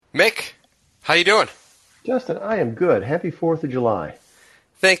Mick, how you doing? Justin, I am good. Happy 4th of July.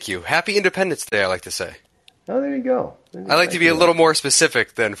 Thank you. Happy Independence Day, I like to say. Oh, there you go. I like to be a little more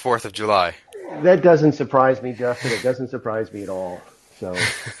specific than 4th of July. That doesn't surprise me, Justin. It doesn't surprise me at all. So,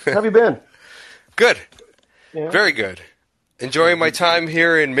 how have you been? Good. Yeah. Very good. Enjoying my time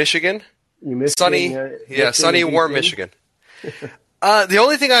here in Michigan. You missed sunny, sunny, warm Michigan. The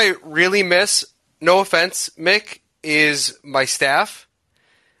only thing I really miss, no offense, Mick, is my staff.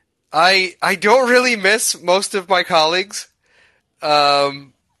 I don't really miss most of my colleagues.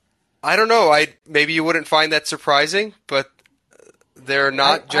 I don't know. Maybe you wouldn't find that surprising, but they're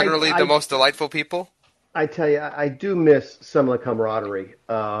not generally the most delightful people. I tell you, I do miss some of the camaraderie,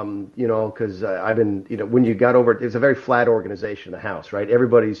 because I've been, when you got over it, it's a very flat organization, the House, right?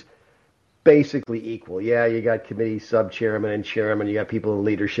 Everybody's basically equal. Yeah, you got committee sub-chairman and chairman, you got people in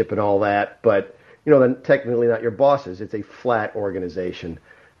leadership and all that, but, then technically not your bosses. It's a flat organization.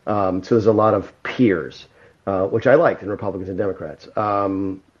 So there's a lot of peers, which I liked in Republicans and Democrats.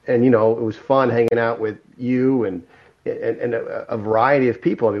 And, it was fun hanging out with you and a variety of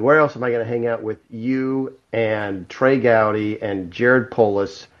people. I mean, where else am I going to hang out with you and Trey Gowdy and Jared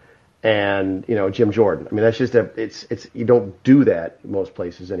Polis and, Jim Jordan? I mean, that's just it's you don't do that in most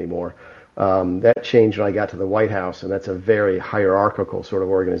places anymore. That changed when I got to the White House, and that's a very hierarchical sort of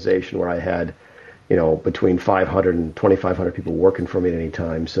organization where I had, between 500 and 2,500 people working for me at any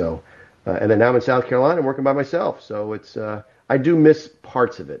time. So, and then now I'm in South Carolina and working by myself. So it's, I do miss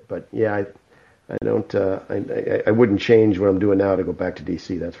parts of it, but yeah, I don't, I wouldn't change what I'm doing now to go back to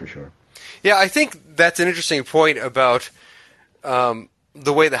DC. That's for sure. Yeah. I think that's an interesting point about, the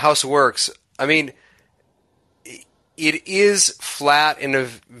way the House works. I mean, it is flat in a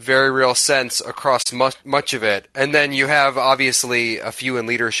very real sense across much of it. And then you have obviously a few in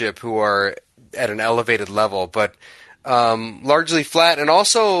leadership who are at an elevated level, but largely flat and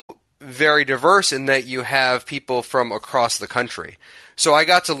also very diverse in that you have people from across the country. So I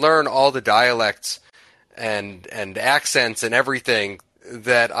got to learn all the dialects and accents and everything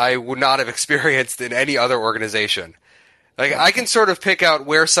that I would not have experienced in any other organization. Like, I can sort of pick out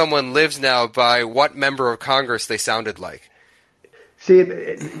where someone lives now by what member of Congress they sounded like. See,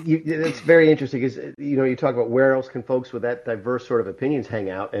 it's very interesting because, you talk about where else can folks with that diverse sort of opinions hang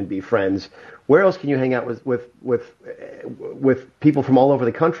out and be friends. Where else can you hang out with people from all over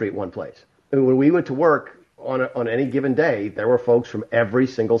the country at one place? I mean, when we went to work on any given day, there were folks from every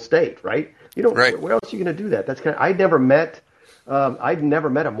single state, right? Right. Where else are you going to do that? That's I'd never met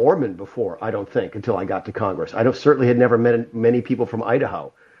a Mormon before, I don't think, until I got to Congress. I certainly had never met many people from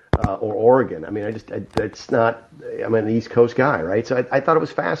Idaho. Or Oregon. I mean, it's not, I'm an East Coast guy, right? So I thought it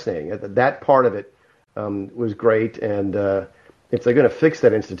was fascinating. That part of it was great. And if they're going to fix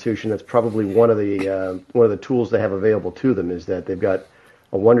that institution, that's probably one of the tools they have available to them is that they've got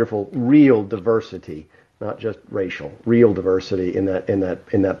a wonderful, real diversity, not just racial, real diversity in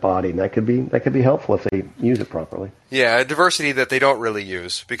that body. And that could be helpful if they use it properly. Yeah, a diversity that they don't really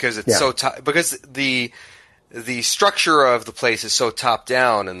use because it's because the structure of the place is so top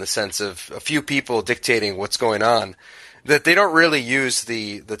down in the sense of a few people dictating what's going on that they don't really use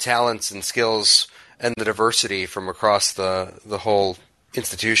the talents and skills and the diversity from across the whole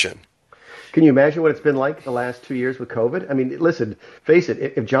institution. Can you imagine what it's been like the last 2 years with COVID? I mean, listen, face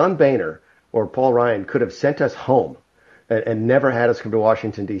it, if John Boehner or Paul Ryan could have sent us home and never had us come to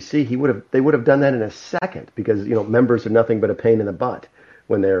Washington, D.C., they would have done that in a second because, members are nothing but a pain in the butt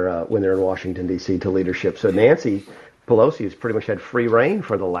when they're in Washington, D.C. to leadership. So Nancy Pelosi has pretty much had free reign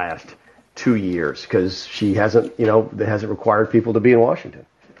for the last 2 years because she hasn't required people to be in Washington.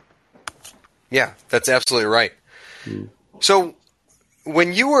 Yeah, that's absolutely right. So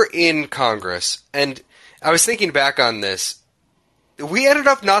when you were in Congress, and I was thinking back on this, we ended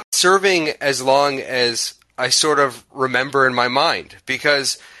up not serving as long as I sort of remember in my mind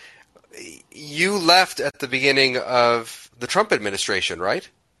because you left at the beginning of the Trump administration, right?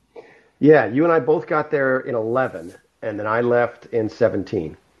 Yeah, you and I both got there in 11, and then I left in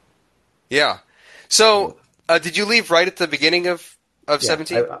 17. Yeah. So did you leave right at the beginning of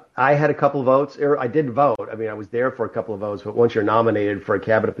 17? I had a couple of votes. I did vote. I mean, I was there for a couple of votes, but once you're nominated for a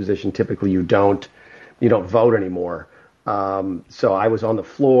cabinet position, typically you don't vote anymore. So I was on the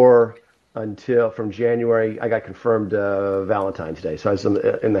floor until from January. I got confirmed Valentine's Day. So I was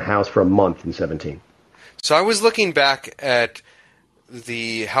in the House for a month in 17. So I was looking back at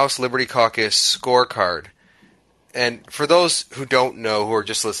the House Liberty Caucus scorecard, and for those who don't know, who are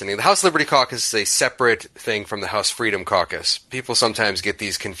just listening, the House Liberty Caucus is a separate thing from the House Freedom Caucus. People sometimes get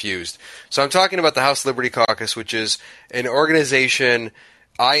these confused. So I'm talking about the House Liberty Caucus, which is an organization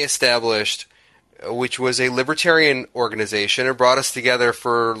I established which was a libertarian organization, and brought us together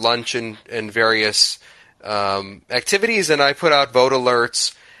for lunch and various activities, and I put out vote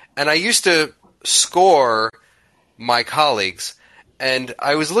alerts, and I used to score my colleagues, and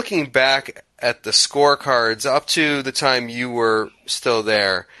I was looking back at the scorecards up to the time you were still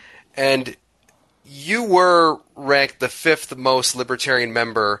there, and you were ranked the 5th most libertarian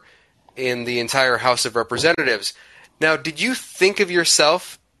member in the entire House of Representatives. Now, did you think of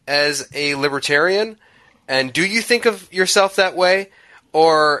yourself as a libertarian? And do you think of yourself that way?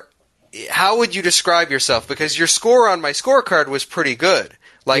 Or how would you describe yourself? Because your score on my scorecard was pretty good.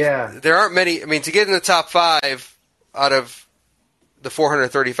 Like, there aren't many. I mean, to get in the top 5 out of the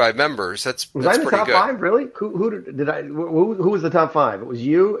 435 members, that's pretty good. Was I in the top 5? Really? Who was the top 5? It was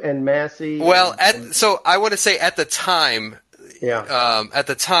you and Massey. Well, so I want to say at the time. Yeah. At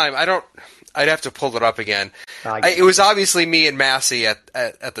the time, I'd have to pull it up again. It was obviously me and Massey at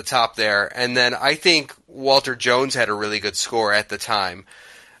the top there, and then I think Walter Jones had a really good score at the time.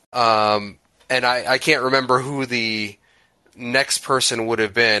 And I can't remember who the next person would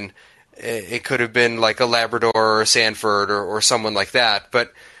have been. It could have been like a Labrador or a Sanford or someone like that.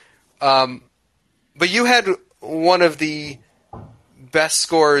 But you had one of the best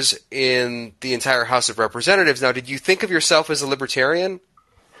scores in the entire House of Representatives. Now, did you think of yourself as a libertarian?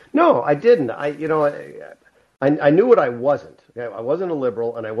 No, I didn't. I knew what I wasn't. I wasn't a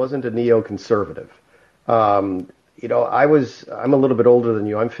liberal, and I wasn't a neoconservative. I'm a little bit older than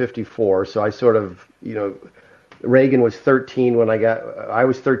you. I'm 54, so I sort of, Reagan was 13 when I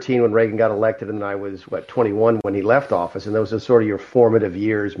was 13 when Reagan got elected, and I was 21 when he left office, and those are sort of your formative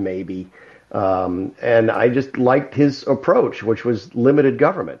years, maybe. And I just liked his approach, which was limited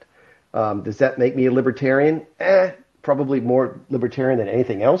government. Does that make me a libertarian? Probably more libertarian than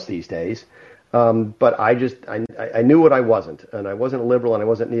anything else these days. But I knew what I wasn't, and I wasn't a liberal, and I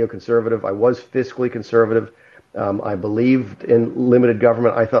wasn't neoconservative. I was fiscally conservative. I believed in limited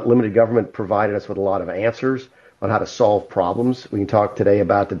government. I thought limited government provided us with a lot of answers on how to solve problems. We can talk today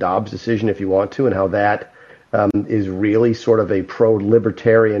about the Dobbs decision if you want to, and how that is really sort of a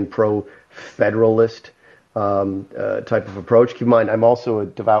pro-libertarian, pro-federalist type of approach. Keep in mind, I'm also a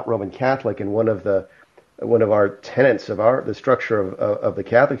devout Roman Catholic, and one of our tenets of the structure of the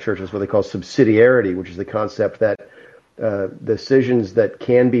Catholic Church is what they call subsidiarity, which is the concept that decisions that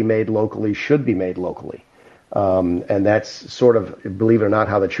can be made locally should be made locally. And that's sort of, believe it or not,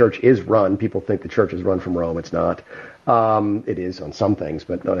 how the church is run. People think the church is run from Rome. It's not. It is on some things,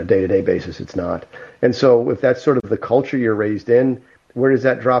 but on a day-to-day basis, it's not. And so if that's sort of the culture you're raised in, where does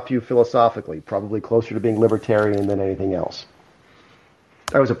that drop you philosophically? Probably closer to being libertarian than anything else.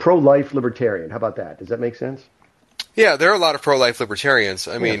 I was a pro-life libertarian. How about that? Does that make sense? Yeah, there are a lot of pro-life libertarians.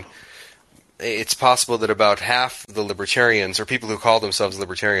 I mean, it's possible that about half the libertarians, or people who call themselves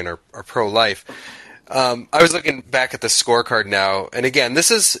libertarian, are pro-life. I was looking back at the scorecard now, and again,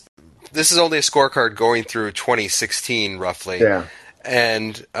 this is only a scorecard going through 2016, roughly. Yeah.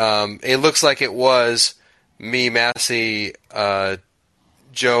 And it looks like it was me, Massey,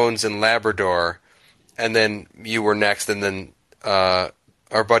 Jones, and Labrador, and then you were next, and then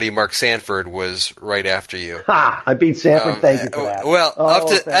our buddy Mark Sanford was right after you. Ha! I beat Sanford. Thank you for that. Well,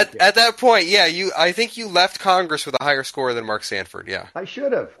 at that point, yeah, I think you left Congress with a higher score than Mark Sanford. Yeah, I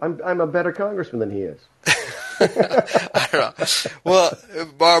should have. I'm a better congressman than he is. I don't know.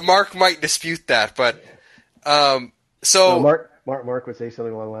 Well, Mark might dispute that, but Mark would say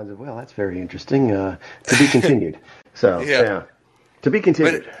something along the lines of, "Well, that's very interesting. To be continued." So yeah, to be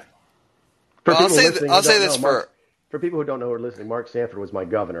continued. I'll say this for people who don't know who are listening, Mark Sanford was my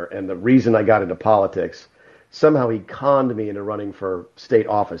governor, and the reason I got into politics, somehow he conned me into running for state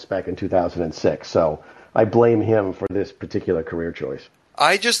office back in 2006. So I blame him for this particular career choice.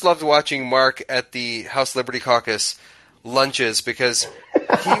 I just loved watching Mark at the House Liberty Caucus lunches because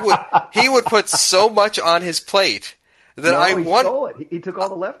he would put so much on his plate that stole it. He took all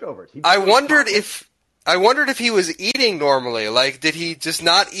the leftovers. I wondered if he was eating normally. Like, did he just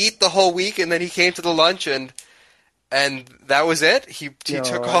not eat the whole week and then he came to the lunch and that was it? He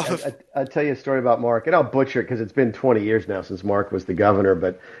took all of... I'll tell you a story about Mark, and I'll butcher it because it's been 20 years now since Mark was the governor,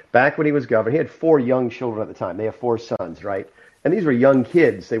 but back when he was governor, he had 4 young children at the time. They have 4 sons, right? And these were young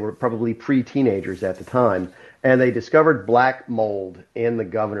kids. They were probably pre-teenagers at the time, and they discovered black mold in the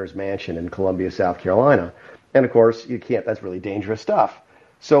governor's mansion in Columbia, South Carolina. And, of course, that's really dangerous stuff.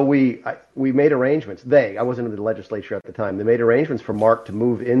 So we made arrangements. I wasn't in the legislature at the time. They made arrangements for Mark to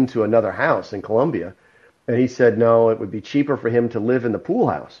move into another house in Columbia. And he said, no, it would be cheaper for him to live in the pool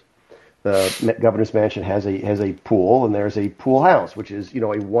house. The governor's mansion has a pool, and there's a pool house, which is, a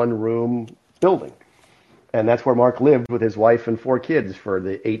one-room building. And that's where Mark lived with his wife and 4 kids for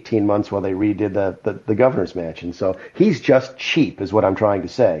the 18 months while they redid the governor's mansion. So he's just cheap, is what I'm trying to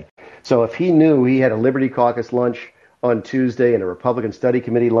say. So if he knew he had a Liberty Caucus lunch on Tuesday and a Republican Study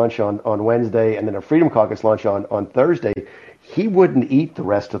Committee lunch on Wednesday and then a Freedom Caucus lunch on Thursday, he wouldn't eat the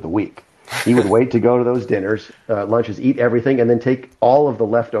rest of the week. He would wait to go to those dinners, lunches, eat everything, and then take all of the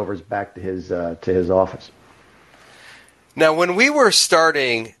leftovers back to his office. Now, when we were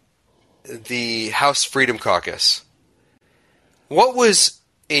starting the House Freedom Caucus, what was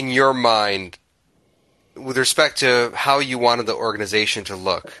in your mind with respect to how you wanted the organization to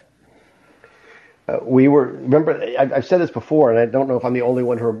look? Remember, I've said this before, and I don't know if I'm the only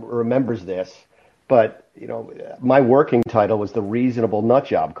one who remembers this, but my working title was the Reasonable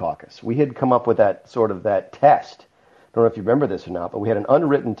Nutjob Caucus. We had come up with that test. I don't know if you remember this or not, but we had an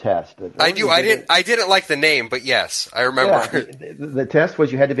unwritten test. I do. I didn't like the name, but yes, I remember. Yeah, the test was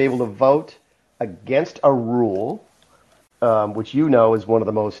you had to be able to vote against a rule, which is one of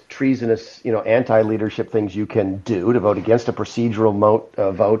the most treasonous, anti-leadership things you can do, to vote against a procedural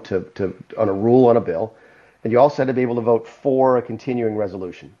vote on a rule on a bill. And you also had to be able to vote for a continuing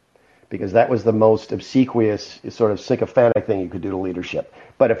resolution, because that was the most obsequious, sort of sycophantic thing you could do to leadership.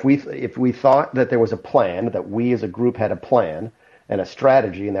 But if we thought that there was a plan, that we as a group had a plan and a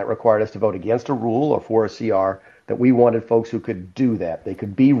strategy, and that required us to vote against a rule or for a CR, that we wanted folks who could do that. They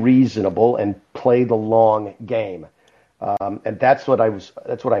could be reasonable and play the long game. And that's what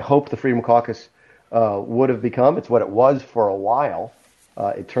I hoped the Freedom Caucus would have become. It's what it was for a while.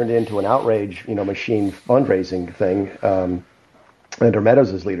 It turned into an outrage, machine fundraising thing under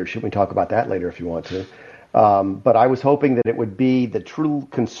Meadows' leadership. We can talk about that later if you want to. But I was hoping that it would be the true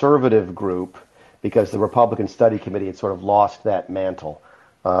conservative group, because the Republican Study Committee had sort of lost that mantle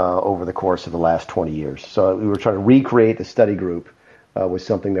over the course of the last 20 years. So we were trying to recreate the study group with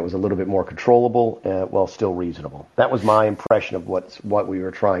something that was a little bit more controllable while still reasonable. That was my impression of what we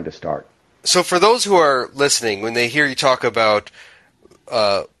were trying to start. So for those who are listening, when they hear you talk about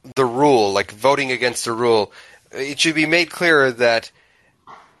the rule, like voting against the rule, it should be made clear that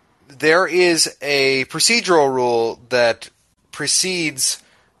there is a procedural rule that precedes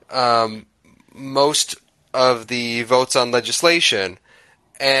most of the votes on legislation,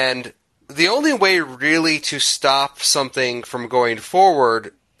 and the only way really to stop something from going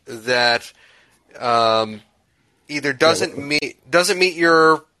forward that either doesn't meet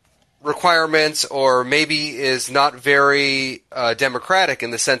your requirements, or maybe is not very democratic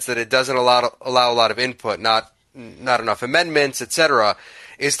in the sense that it doesn't allow a lot of input, not enough amendments, etc.,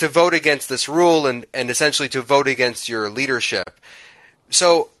 is to vote against this rule and essentially to vote against your leadership.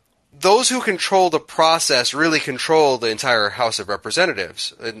 So those who control the process really control the entire House of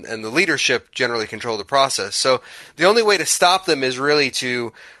Representatives, and the leadership generally control the process. So the only way to stop them is really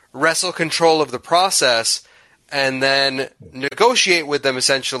to wrestle control of the process and then negotiate with them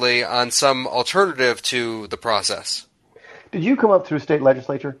essentially on some alternative to the process. Did you come up through state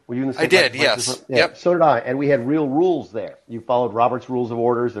legislature? Were you in the state legislature? I did, yes. Yeah, yep. So did I, and we had real rules there. You followed Robert's Rules of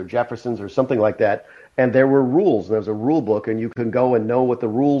Orders or Jefferson's or something like that, and there were rules, and there was a rule book, and you could go and know what the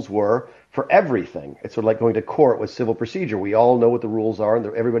rules were for everything. It's sort of like going to court with civil procedure. We all know what the rules are, and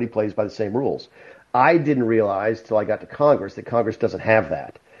everybody plays by the same rules. I didn't realize till I got to Congress that Congress doesn't have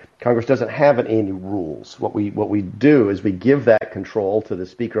that. Congress doesn't have any rules. What we do is we give that control to the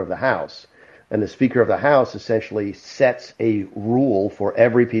Speaker of the House. And the Speaker of the House essentially sets a rule for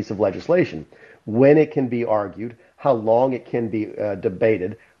every piece of legislation, when it can be argued, how long it can be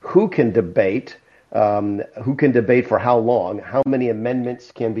debated, who can debate for how long, how many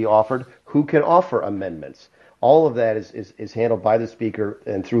amendments can be offered, who can offer amendments. All of that is handled by the Speaker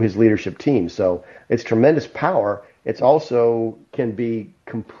and through his leadership team. So it's tremendous power. It's also can be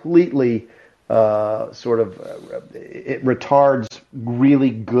completely it retards really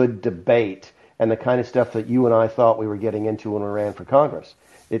good debate and the kind of stuff that you and I thought we were getting into when we ran for Congress.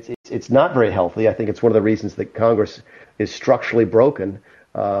 It's not very healthy. I think it's one of the reasons that Congress is structurally broken,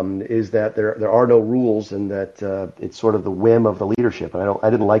 is that there are no rules, and that it's sort of the whim of the leadership. And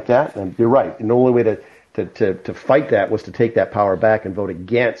I didn't like that. And you're right. And the only way to fight that was to take that power back and vote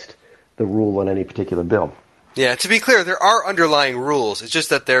against the rule on any particular bill. Yeah, to be clear, there are underlying rules. It's just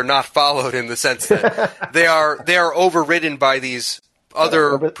that they're not followed in the sense that they are overridden by these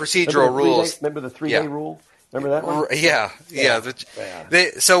other procedural rules. Remember the 3-day rule? Remember that one? Yeah.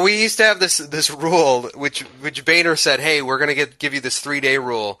 So we used to have this rule, which Boehner said, hey, we're going to give you this 3-day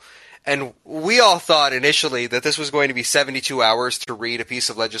rule. And we all thought initially that this was going to be 72 hours to read a piece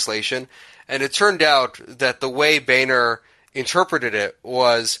of legislation. And it turned out that the way Boehner interpreted it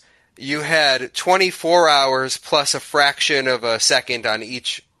was you had 24 hours plus a fraction of a second on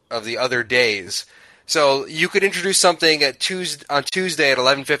each of the other days. So you could introduce something on Tuesday at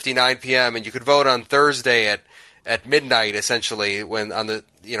 11:59 p.m. and you could vote on Thursday at midnight, essentially, when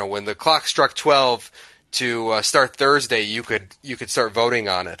the clock struck 12 to start Thursday, you could start voting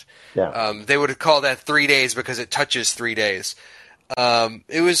on it. Yeah. They would call that 3 days because it touches 3 days.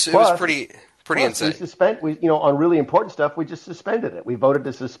 It was pretty insane. On really important stuff, we just suspended it. We voted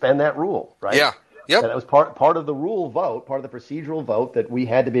to suspend that rule, right? Yeah. Yep. That was part of the rule vote, part of the procedural vote that we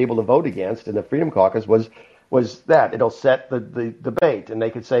had to be able to vote against in the Freedom Caucus was that it'll set the debate, and they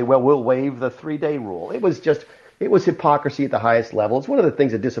could say, well, we'll waive the 3-day rule. It was hypocrisy at the highest level. It's one of the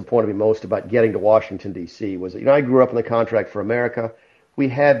things that disappointed me most about getting to Washington, D.C. was that, I grew up in the Contract for America. We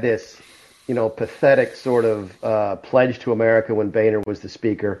had this, pathetic sort of pledge to America when Boehner was the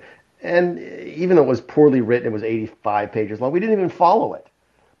speaker. And even though it was poorly written, it was 85 pages long, we didn't even follow it.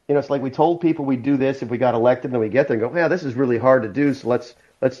 It's like we told people we'd do this if we got elected, and then we get there and go, yeah, this is really hard to do, so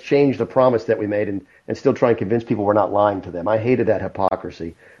let's change the promise that we made and still try and convince people we're not lying to them. I hated that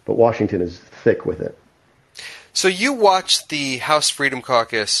hypocrisy, but Washington is thick with it. So you watched the House Freedom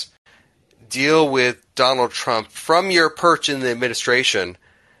Caucus deal with Donald Trump from your perch in the administration.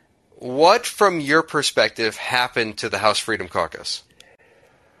 What, from your perspective, happened to the House Freedom Caucus?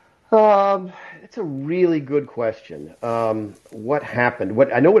 It's a really good question. What happened?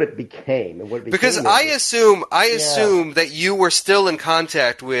 I know what it became, and what it became. Because I assume that you were still in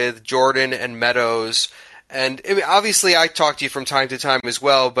contact with Jordan and Meadows, and obviously I talked to you from time to time as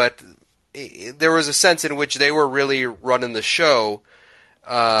well. But there was a sense in which they were really running the show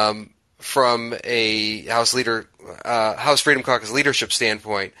from a House Freedom Caucus leadership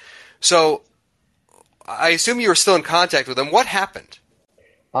standpoint. So I assume you were still in contact with them. What happened?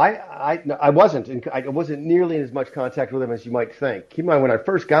 I wasn't nearly in as much contact with them as you might think. Keep in mind, when I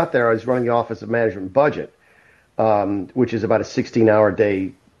first got there, I was running the Office of Management and Budget, which is about a 16-hour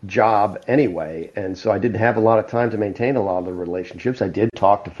day job anyway, and so I didn't have a lot of time to maintain a lot of the relationships. I did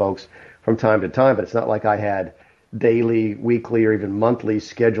talk to folks from time to time, but it's not like I had daily, weekly, or even monthly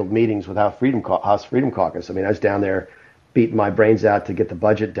scheduled meetings with House Freedom Caucus. I mean, I was down there beating my brains out to get the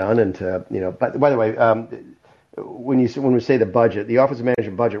budget done, and to By the way. When we say the budget, the Office of Management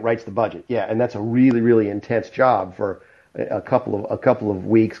and Budget writes the budget. Yeah, and that's a really, really intense job for a couple of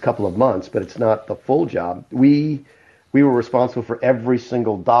weeks, couple of months, but it's not the full job. We were responsible for every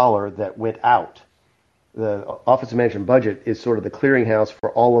single dollar that went out. The Office of Management and Budget is sort of the clearinghouse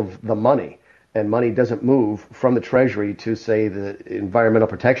for all of the money, and money doesn't move from the Treasury to, say, the Environmental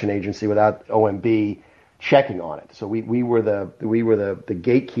Protection Agency without OMB checking on it. So we were the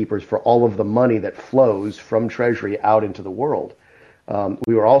gatekeepers for all of the money that flows from Treasury out into the world.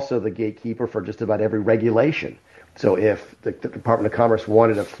 We were also the gatekeeper for just about every regulation. So if the Department of Commerce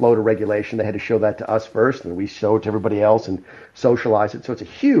wanted to float a regulation, they had to show that to us first, and we show it to everybody else and socialize it. So it's a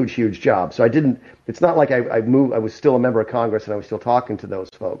huge, huge job. So it's not like I was still a member of Congress and I was still talking to those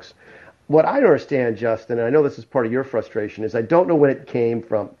folks. What I understand, Justin, and I know this is part of your frustration, is I don't know when it came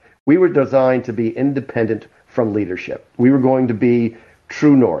from. We were designed to be independent from leadership. We were going to be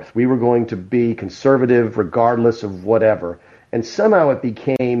true north. We were going to be conservative regardless of whatever. And somehow it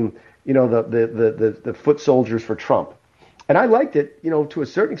became, the foot soldiers for Trump. And I liked it, to a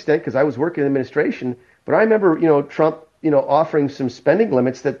certain extent because I was working in administration. But I remember, Trump, offering some spending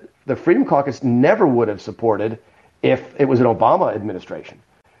limits that the Freedom Caucus never would have supported if it was an Obama administration.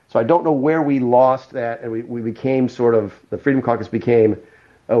 So I don't know where we lost that, and we became the Freedom Caucus became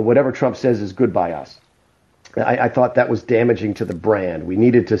whatever Trump says is good by us. I thought that was damaging to the brand. We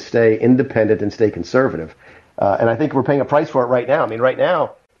needed to stay independent and stay conservative. And I think we're paying a price for it right now. I mean, right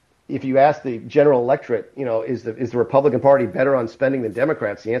now, if you ask the general electorate, is the Republican Party better on spending than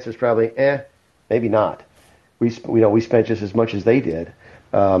Democrats? The answer is probably, maybe not. We spent just as much as they did.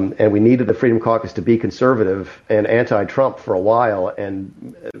 And we needed the Freedom Caucus to be conservative and anti-Trump for a while,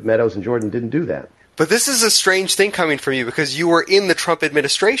 and Meadows and Jordan didn't do that. But this is a strange thing coming from you because you were in the Trump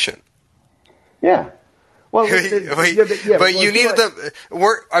administration. Yeah. Well, but you needed them.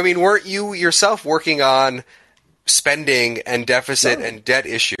 Weren't you yourself working on spending and deficit and debt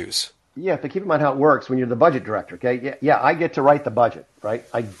issues? Yeah, but keep in mind how it works when you're the budget director. Okay. Yeah, I get to write the budget, right?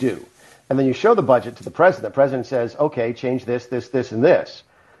 I do. And then you show the budget to the president. The president says, okay, change this, this, this, and this.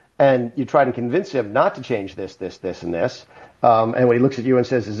 And you try to convince him not to change this, this, this, and this. And when he looks at you and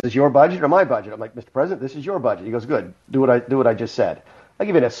says, is this your budget or my budget? I'm like, Mr. President, this is your budget. He goes, good. Do what I just said. I'll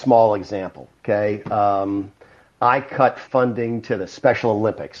give you a small example, okay? I cut funding to the Special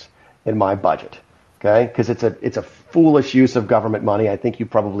Olympics in my budget, okay? Because it's a foolish use of government money. I think you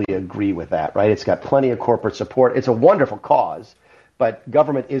probably agree with that, right? It's got plenty of corporate support. It's a wonderful cause. but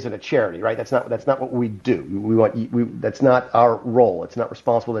government isn't a charity, right? That's not what we do. That's not our role. It's not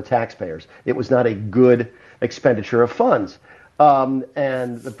responsible to taxpayers. It was not a good expenditure of funds.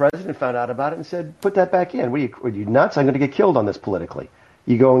 And the president found out about it and said, "Put that back in. Are you nuts? I'm going to get killed on this politically.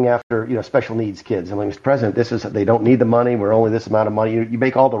 You going after special needs kids?" I'm like, "Mr. President, they don't need the money. We're only this amount of money." You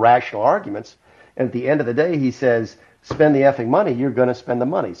make all the rational arguments, and at the end of the day, he says, "Spend the effing money. You're going to spend the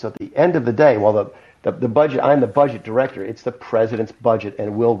money." So at the end of the day, while the budget, I'm the budget director. It's the president's budget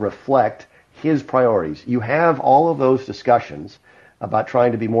and will reflect his priorities. You have all of those discussions about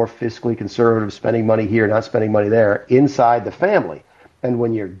trying to be more fiscally conservative, spending money here, not spending money there, inside the family. And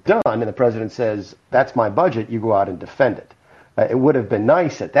when you're done and the president says, "That's my budget," you go out and defend it. It would have been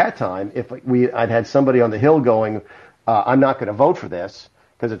nice at that time if I'd had somebody on the Hill going, "I'm not going to vote for this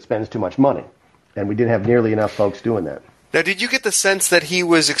because it spends too much money." And we didn't have nearly enough folks doing that. Now, did you get the sense that he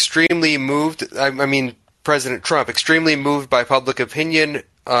was extremely moved, President Trump, extremely moved by public opinion,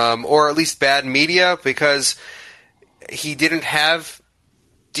 or at least bad media, because he didn't have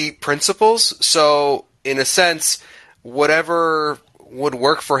deep principles? So, in a sense, whatever would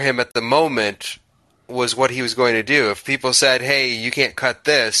work for him at the moment was what he was going to do. If people said, "Hey, you can't cut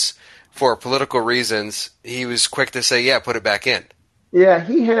this for political reasons," he was quick to say, "Yeah, put it back in." Yeah,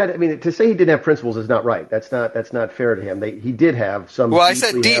 he had. I mean, to say he didn't have principles is not right. That's not fair to him. He did have some. Well, I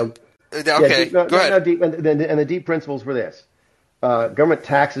said deep. Okay, go ahead. No, deep, and the deep principles were this: government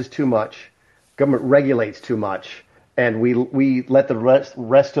taxes too much, government regulates too much, and we let the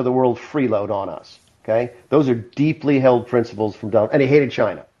rest of the world freeload on us. Okay, those are deeply held principles from Donald. And he hated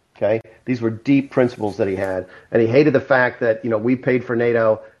China. Okay, these were deep principles that he had, and he hated the fact that we paid for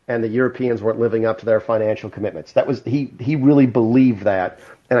NATO and the Europeans weren't living up to their financial commitments. That was he really believed that,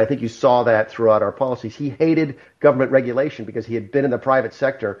 and I think you saw that throughout our policies. He hated government regulation because he had been in the private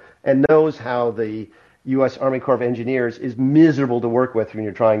sector and knows how the U.S. Army Corps of Engineers is miserable to work with when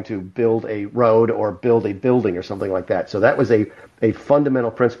you're trying to build a road or build a building or something like that. So that was a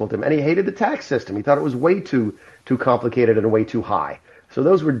fundamental principle to him, and he hated the tax system. He thought it was way too complicated and way too high. So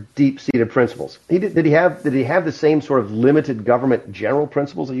those were deep-seated principles. Did he have the same sort of limited government general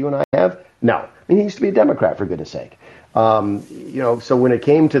principles that you and I have? No. I mean, he used to be a Democrat, for goodness sake. So when it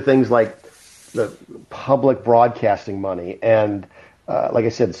came to things like the public broadcasting money and, like I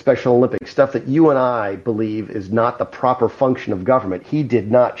said, Special Olympics, stuff that you and I believe is not the proper function of government, he did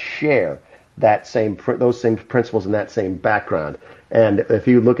not share those same principles and that same background. And if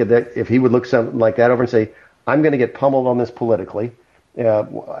you look at that, if he would look something like that over and say, "I'm going to get pummeled on this politically.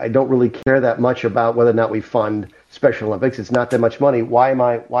 I don't really care that much about whether or not we fund Special Olympics. It's not that much money. Why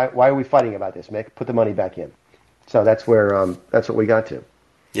are we fighting about this, Mick? Put the money back in." So that's what we got to.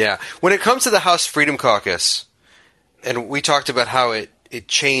 Yeah. When it comes to the House Freedom Caucus, and we talked about how it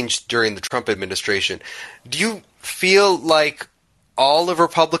changed during the Trump administration, do you feel like all of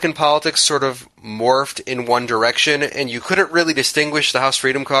Republican politics sort of morphed in one direction and you couldn't really distinguish the House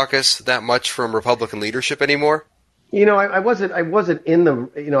Freedom Caucus that much from Republican leadership anymore? I wasn't I wasn't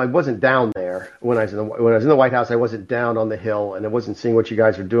down there when I was in the White House. I wasn't down on the Hill, and I wasn't seeing what you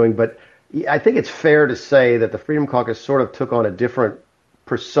guys were doing. But I think it's fair to say that the Freedom Caucus sort of took on a different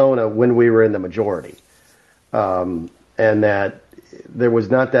persona when we were in the majority, and that there was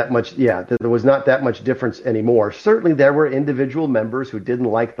not that much. Yeah, there was not that much difference anymore. Certainly, there were individual members who didn't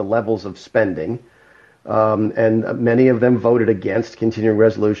like the levels of spending. And many of them voted against continuing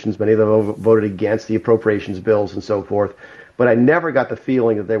resolutions. Many of them voted against the appropriations bills and so forth. But I never got the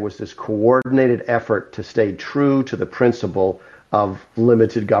feeling that there was this coordinated effort to stay true to the principle of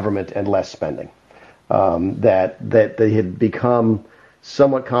limited government and less spending. That they had become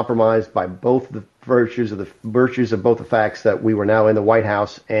somewhat compromised by both the virtues of both the facts that we were now in the White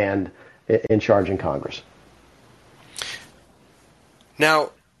House and in charge in Congress.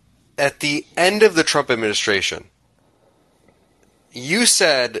 Now, at the end of the Trump administration, you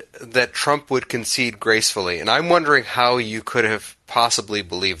said that Trump would concede gracefully, and I'm wondering how you could have possibly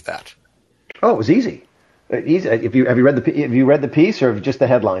believed that. Oh, it was easy. Have you read the piece or just the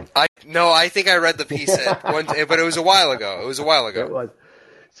headline? I think I read the piece but it was a while ago. It was.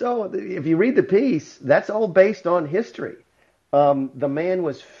 So if you read the piece, that's all based on history. The man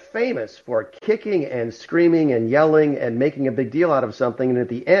was famous for kicking and screaming and yelling and making a big deal out of something, and at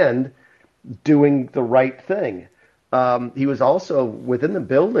the end, doing the right thing. He was also within the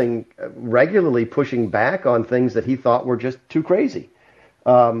building regularly pushing back on things that he thought were just too crazy.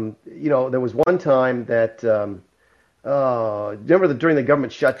 There was one time that remember during the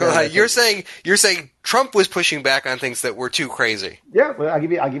government shutdown. You're saying Trump was pushing back on things that were too crazy. Yeah, well, I'll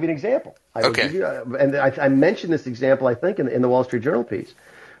give you an example. I mentioned this example, I think, in the Wall Street Journal piece,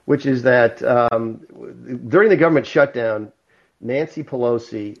 which is that during the government shutdown, Nancy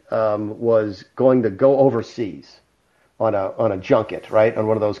Pelosi was going to go overseas on a junket, right, on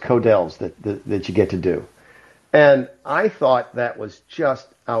one of those Codels that you get to do. And I thought that was just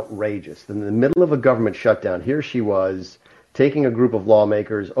outrageous. In the middle of a government shutdown, here she was taking a group of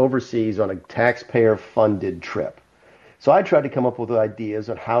lawmakers overseas on a taxpayer-funded trip. So I tried to come up with ideas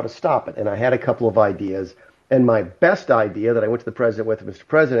on how to stop it, and I had a couple of ideas. And my best idea that I went to the president with, Mr.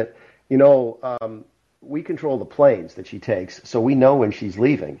 President, we control the planes that she takes, so we know when she's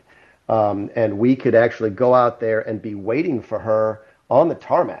leaving. And we could actually go out there and be waiting for her on the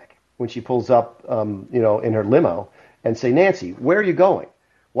tarmac when she pulls up, in her limo and say, Nancy, where are you going?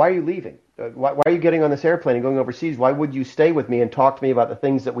 Why are you leaving? Why are you getting on this airplane and going overseas? Why would you stay with me and talk to me about the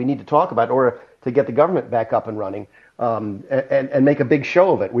things that we need to talk about in order to get the government back up and running and make a big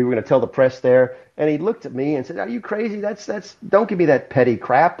show of it? We were going to tell the press there. And he looked at me and said, are you crazy? That's don't give me that petty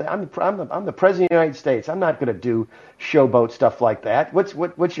crap. I'm the president of the United States. I'm not going to do showboat stuff like that.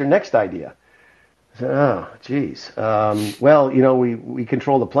 What's your next idea? I said, oh, geez. We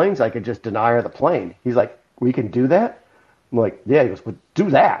control the planes. I could just deny her the plane. He's like, we can do that? I'm like, yeah. He goes, well, do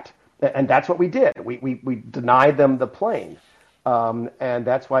that. And that's what we did. We denied them the plane. And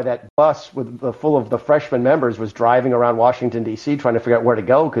that's why that bus full of the freshman members was driving around Washington, D.C., trying to figure out where to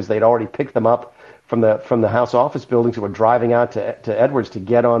go because they'd already picked them up from the House office buildings who were driving out to Edwards to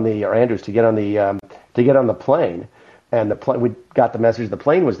get on Andrews to get on the plane. And we got the message the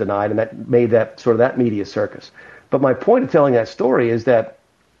plane was denied, and that made that media circus. But my point of telling that story is that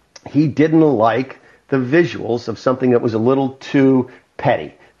he didn't like the visuals of something that was a little too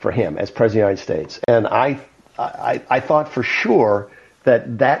petty for him as president of the United States. And I thought for sure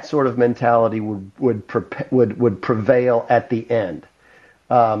that sort of mentality would prevail at the end.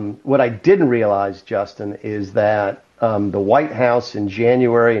 What I didn't realize, Justin, is that the White House in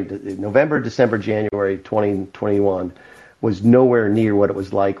November, December, January 2021 was nowhere near what it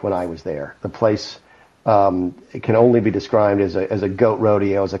was like when I was there. The place it can only be described as a goat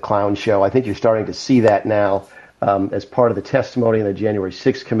rodeo, as a clown show. I think you're starting to see that now as part of the testimony in the January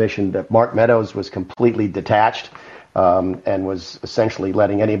 6th Commission that Mark Meadows was completely detached and was essentially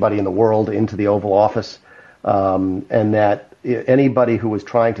letting anybody in the world into the Oval Office, and that anybody who was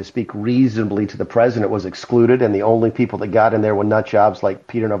trying to speak reasonably to the president was excluded, and the only people that got in there were nut jobs like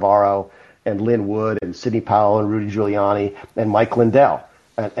Peter Navarro and Lynn Wood and Sidney Powell and Rudy Giuliani and Mike Lindell.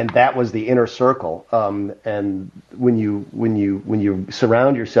 And that was the inner circle. And when you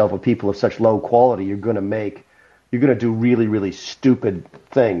surround yourself with people of such low quality, you're going to do really, really stupid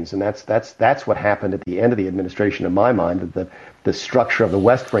things. And that's what happened at the end of the administration, in my mind, that the structure of the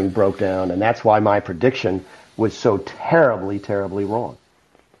West Wing broke down. And that's why my prediction was so terribly, terribly wrong.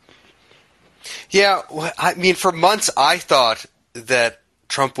 Yeah, I mean, for months I thought that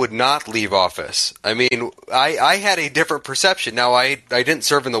Trump would not leave office. I mean, I had a different perception. Now, I didn't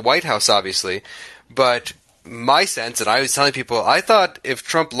serve in the White House, obviously, but my sense, and I was telling people, I thought if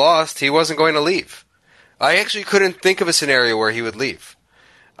Trump lost, he wasn't going to leave. I actually couldn't think of a scenario where he would leave.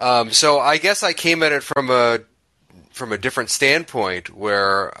 So I guess I came at it from a different standpoint,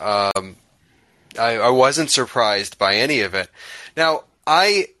 where I wasn't surprised by any of it. Now,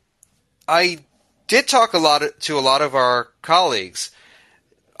 I did talk to a lot of our colleagues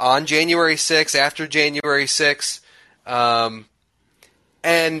on January 6th, after January 6th,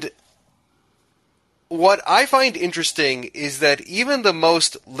 and what I find interesting is that even the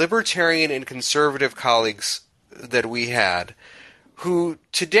most libertarian and conservative colleagues that we had, who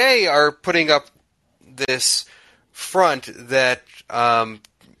today are putting up this front that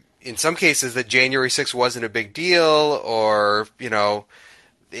in some cases that January 6th wasn't a big deal, or,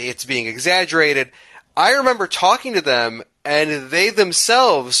 it's being exaggerated. I remember talking to them, and they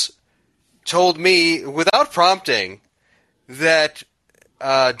themselves told me, without prompting, that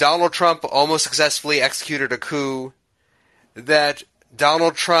Donald Trump almost successfully executed a coup, that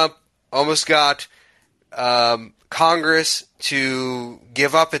Donald Trump almost got Congress to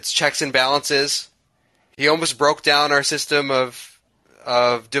give up its checks and balances. He almost broke down our system of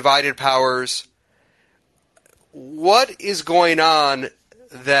divided powers. What is going on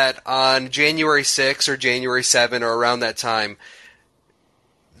that on January 6th or January 7th or around that time,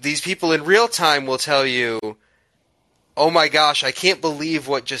 these people in real time will tell you, oh my gosh, I can't believe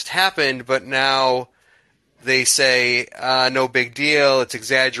what just happened, but now they say, no big deal, it's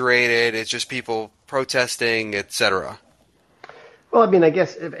exaggerated, it's just people protesting, etc. Well, I mean, I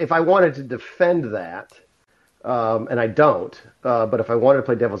guess if I wanted to defend that, and I don't, but if I wanted to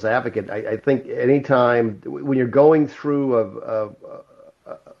play devil's advocate, I think anytime when you're going through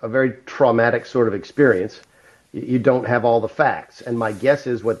a very traumatic sort of experience, you don't have all the facts. And my guess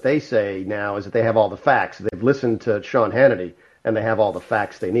is what they say now is that they have all the facts. They've listened to Sean Hannity, and they have all the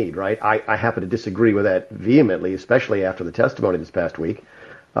facts they need, right? I happen to disagree with that vehemently, especially after the testimony this past week.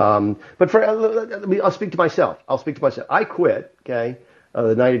 But I'll speak to myself. I quit, okay,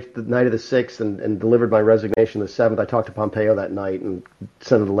 the night of the 6th and delivered my resignation the 7th. I talked to Pompeo that night and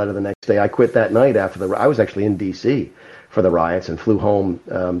sent him the letter the next day. I quit that night after I was actually in D.C. for the riots and flew home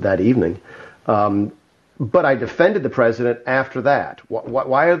that evening. But I defended the president after that.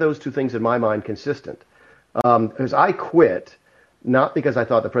 Why are those two things in my mind consistent? Because I quit not because I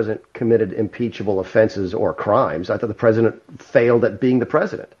thought the president committed impeachable offenses or crimes. I thought the president failed at being the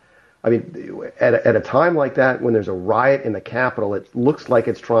president. I mean, at a time like that, when there's a riot in the Capitol, it looks like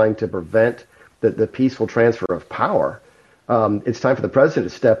it's trying to prevent the peaceful transfer of power. It's time for the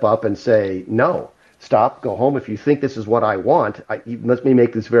president to step up and say, no, stop, go home. If you think this is what I want, let me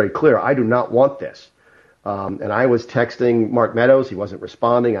make this very clear. I do not want this. And I was texting Mark Meadows. He wasn't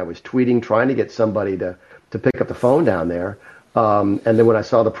responding. I was tweeting, trying to get somebody to pick up the phone down there. And then when I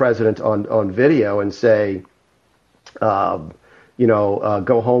saw the president on video and say, go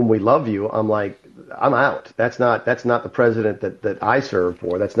home, we love you, I'm like, I'm out. That's not the president that I serve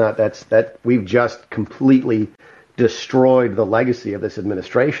for. We've just completely destroyed the legacy of this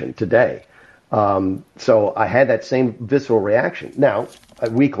administration today. So I had that same visceral reaction. Now, a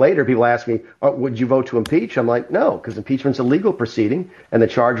week later, people ask me, would you vote to impeach? I'm like, no, because impeachment's a legal proceeding, and the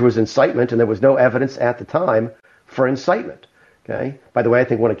charge was incitement, and there was no evidence at the time for incitement. Okay. By the way, I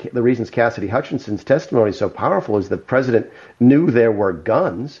think one of the reasons Cassidy Hutchinson's testimony is so powerful is the president knew there were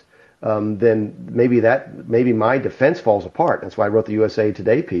guns. Then maybe my defense falls apart. That's why I wrote the USA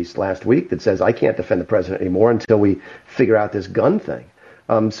Today piece last week that says I can't defend the president anymore until we figure out this gun thing.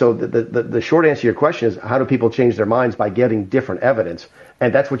 So the short answer to your question is, how do people change their minds? By getting different evidence,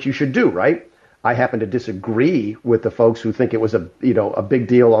 and that's what you should do, right? I happen to disagree with the folks who think it was a big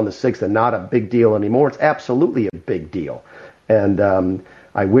deal on the 6th and not a big deal anymore. It's absolutely a big deal. And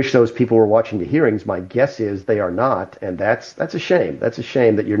I wish those people were watching the hearings. My guess is they are not, and that's a shame. That's a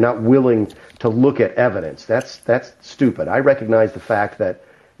shame that you're not willing to look at evidence. That's stupid. I recognize the fact that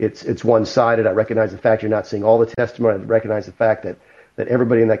it's one-sided. I recognize the fact you're not seeing all the testimony. I recognize the fact that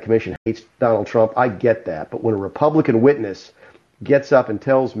everybody in that commission hates Donald Trump. I get that. But when a Republican witness gets up and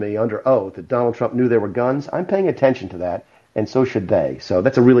tells me under oath that Donald Trump knew there were guns, I'm paying attention to that, and so should they. So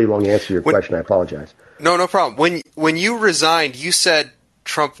that's a really long answer to your question. I apologize. No problem. When you resigned, you said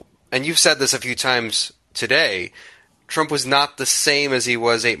Trump, and you've said this a few times today, Trump was not the same as he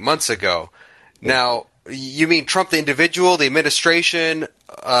was 8 months ago. Now, you mean Trump the individual, the administration?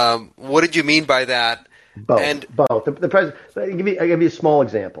 What did you mean by that? Both. The president. I'll give you a small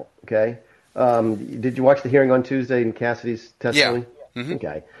example. Okay. Did you watch the hearing on Tuesday in Cassidy's testimony? Yeah. Mm-hmm.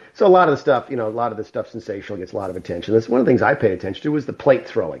 Okay. So a lot of the stuff sensational, gets a lot of attention. That's one of the things I paid attention to was the plate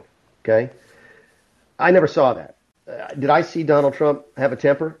throwing. Okay. I never saw that. Did I see Donald Trump have a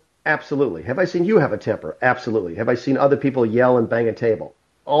temper? Absolutely. Have I seen you have a temper? Absolutely. Have I seen other people yell and bang a table?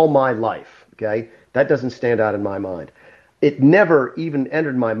 All my life. Okay. That doesn't stand out in my mind. It never even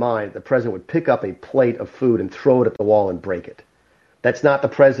entered my mind that the president would pick up a plate of food and throw it at the wall and break it. That's not the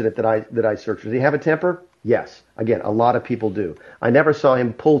president that I search for. Does he have a temper? Yes. Again, a lot of people do. I never saw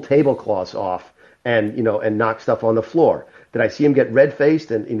him pull tablecloths off and knock stuff on the floor. Did I see him get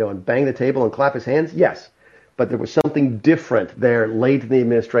red-faced and bang the table and clap his hands? Yes. But there was something different there late in the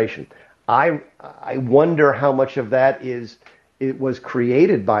administration. I wonder how much of that it was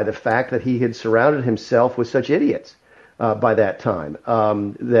created by the fact that he had surrounded himself with such idiots. By that time,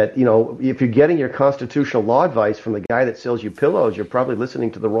 that if you're getting your constitutional law advice from the guy that sells you pillows, you're probably listening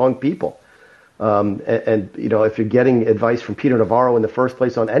to the wrong people. And if you're getting advice from Peter Navarro in the first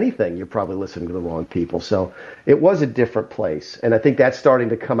place on anything, you're probably listening to the wrong people. So it was a different place, and I think that's starting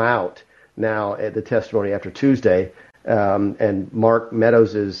to come out now at the testimony after Tuesday, and Mark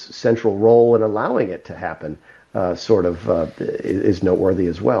Meadows' central role in allowing it to happen is noteworthy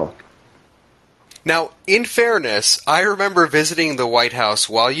as well. Now, in fairness, I remember visiting the White House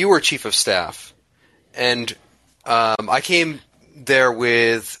while you were chief of staff, and I came there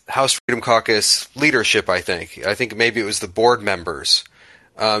with House Freedom Caucus leadership, I think. I think maybe it was the board members.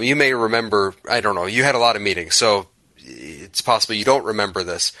 You may remember, I don't know, you had a lot of meetings, so it's possible you don't remember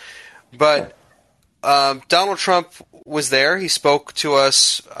this. But Donald Trump was there. He spoke to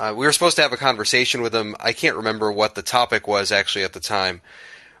us. We were supposed to have a conversation with him. I can't remember what the topic was actually at the time.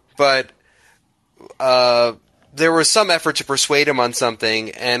 But there was some effort to persuade him on something,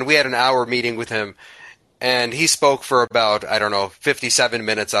 and we had an hour meeting with him, and he spoke for about, 57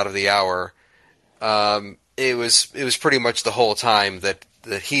 minutes out of the hour. It was pretty much the whole time that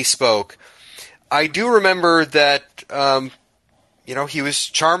he spoke. I do remember that, he was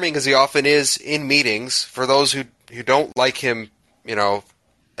charming, as he often is in meetings. For those who who don't like him,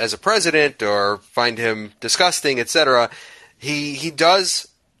 as a president or find him disgusting, etc., he does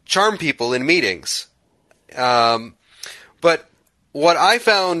charm people in meetings. But what I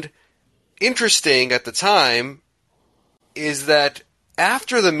found interesting at the time is that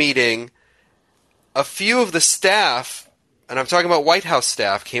after the meeting, a few of the staff, and I'm talking about White House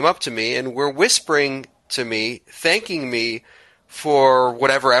staff, came up to me and were whispering to me, thanking me for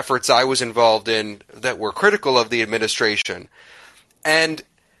whatever efforts I was involved in that were critical of the administration. And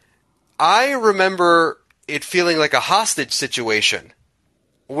I remember it feeling like a hostage situation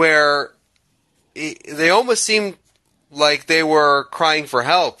where they almost seemed like they were crying for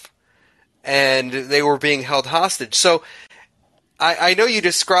help and they were being held hostage. So I know you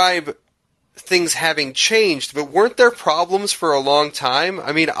describe things having changed, but weren't there problems for a long time?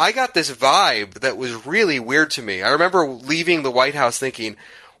 I mean, I got this vibe that was really weird to me. I remember leaving the White House thinking,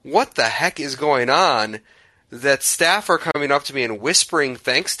 what the heck is going on? That staff are coming up to me and whispering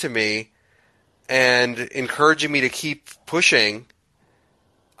thanks to me and encouraging me to keep pushing.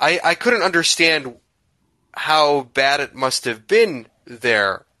 I couldn't understand how bad it must have been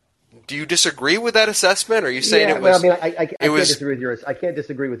there. Do you disagree with that assessment? Or are you saying it was? Well, I mean, I can't disagree with I can't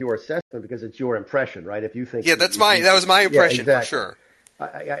disagree with your assessment because it's your impression, right? If you think, that was my impression, exactly. For sure.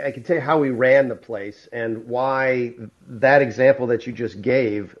 I can tell you how we ran the place and why that example that you just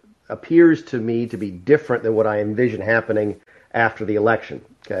gave appears to me to be different than what I envision happening after the election.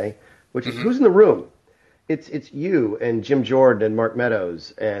 Okay, which is who's in the room? It's you and Jim Jordan and Mark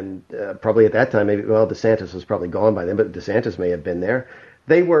Meadows and probably at that time DeSantis was probably gone by then, but DeSantis may have been there.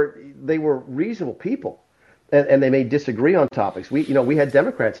 They were reasonable people, and they may disagree on topics. We had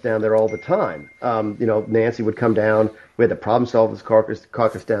Democrats down there all the time. Nancy would come down. We had the problem solvers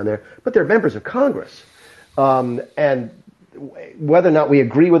caucus down there, but they're members of Congress, and whether or not we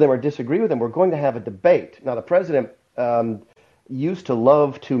agree with them or disagree with them, we're going to have a debate. Now, the president used to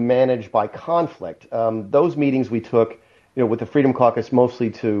love to manage by conflict. Those meetings we took, with the Freedom Caucus,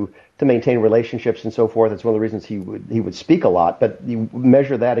 mostly to maintain relationships and so forth. That's one of the reasons he would speak a lot. But you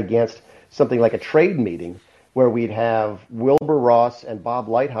measure that against something like a trade meeting where we'd have Wilbur Ross and Bob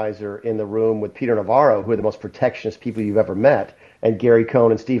Lighthizer in the room with Peter Navarro, who are the most protectionist people you've ever met, and Gary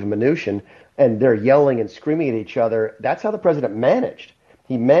Cohn and Stephen Mnuchin, and they're yelling and screaming at each other. That's how the president managed.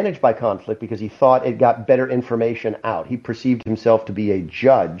 He managed by conflict because he thought it got better information out. He perceived himself to be a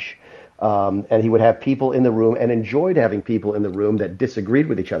judge. And he would have people in the room and enjoyed having people in the room that disagreed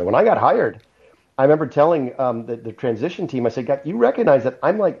with each other. When I got hired, I remember telling the transition team, I said, God, you recognize that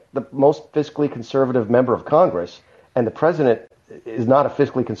I'm like the most fiscally conservative member of Congress, and the president is not a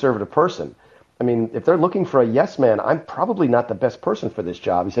fiscally conservative person. I mean, if they're looking for a yes man, I'm probably not the best person for this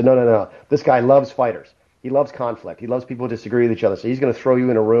job. He said, no. This guy loves fighters. He loves conflict. He loves people who disagree with each other. So he's going to throw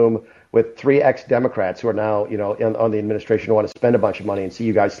you in a room with 3 ex-Democrats who are now, on the administration who want to spend a bunch of money and see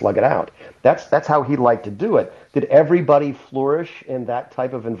you guys slug it out. That's how he liked to do it. Did everybody flourish in that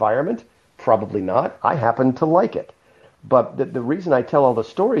type of environment? Probably not. I happen to like it. But the reason I tell all the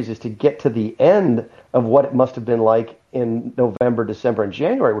stories is to get to the end of what it must have been like in November, December, and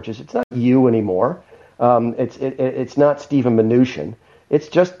January, which is it's not you anymore. It's not Stephen Mnuchin. It's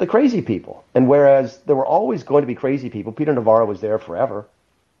just the crazy people. And whereas there were always going to be crazy people, Peter Navarro was there forever.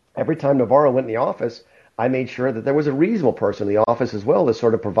 Every time Navarro went in the office, I made sure that there was a reasonable person in the office as well to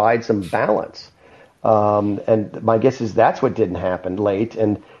sort of provide some balance. And my guess is that's what didn't happen late.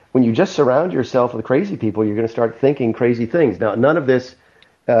 And when you just surround yourself with crazy people, you're going to start thinking crazy things. Now, none of this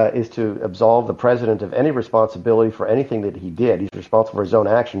is to absolve the president of any responsibility for anything that he did. He's responsible for his own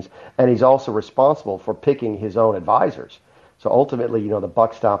actions, and he's also responsible for picking his own advisors. So ultimately, the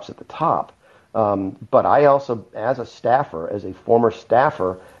buck stops at the top. But I also, as a staffer, as a former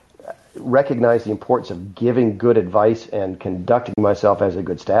staffer, recognize the importance of giving good advice and conducting myself as a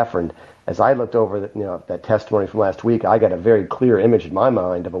good staffer. And as I looked over that testimony from last week, I got a very clear image in my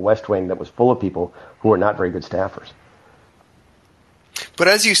mind of a West Wing that was full of people who were not very good staffers. But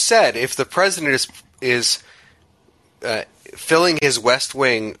as you said, if the president is filling his West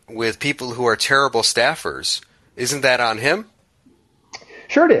Wing with people who are terrible staffers, isn't that on him?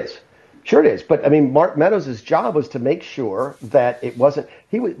 Sure it is. But I mean, Mark Meadows' job was to make sure that it wasn't.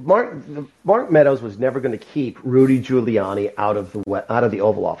 Mark Meadows was never going to keep Rudy Giuliani out of the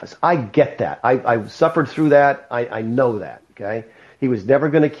Oval Office. I get that. I suffered through that. I know that. Okay. He was never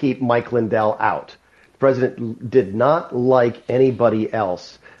going to keep Mike Lindell out. The president did not like anybody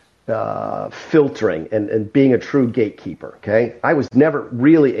else filtering and being a true gatekeeper. Okay, I was never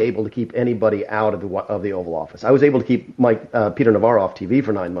really able to keep anybody out of the Oval Office. I was able to keep Peter Navarro off TV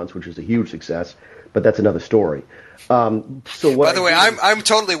for 9 months, which was a huge success. but that's another story. So what By the way, I'm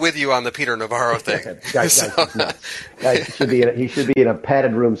totally with you on the Peter Navarro thing. Guy's nuts. Guy he should be in a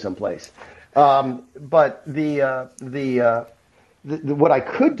padded room someplace. But what I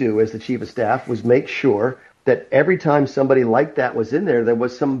could do as the chief of staff was make sure that every time somebody like that was in there, there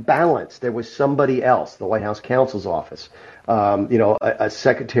was some balance. There was somebody else, the White House counsel's office, a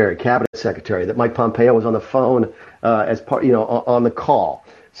secretary, cabinet secretary, that Mike Pompeo was on the phone as part, on the call.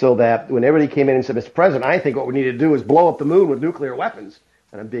 So that when everybody came in and said, Mr. President, I think what we need to do is blow up the moon with nuclear weapons.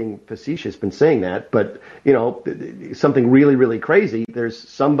 And I'm being facetious in saying that, but, something really, really crazy. There's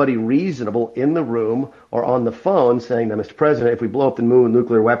somebody reasonable in the room or on the phone saying that, Mr. President, if we blow up the moon with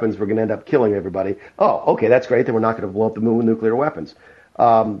nuclear weapons, we're going to end up killing everybody. Oh, okay, that's great. Then we're not going to blow up the moon with nuclear weapons.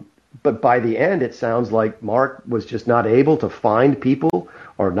 But by the end, it sounds like Mark was just not able to find people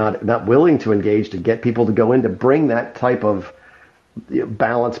or not willing to engage to get people to go in to bring that type of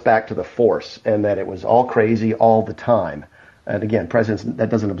balance back to the force, and that it was all crazy all the time. And again, presidents, that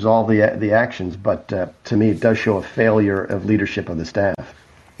doesn't absolve the actions, but to me, it does show a failure of leadership of the staff.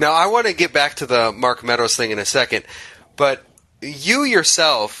 Now, I want to get back to the Mark Meadows thing in a second, but you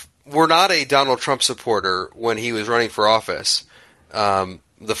yourself were not a Donald Trump supporter when he was running for office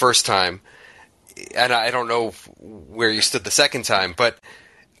the first time, and I don't know where you stood the second time, but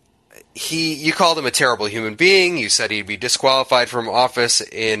you called him a terrible human being. You said he'd be disqualified from office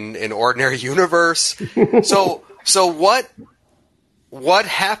in an ordinary universe. So what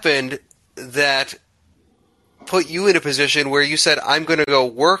happened that put you in a position where you said, I'm going to go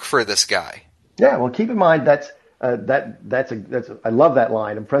work for this guy? Yeah, well, keep in mind that's I love that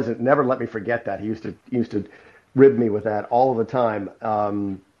line, and President never let me forget that. He used to rib me with that all the time.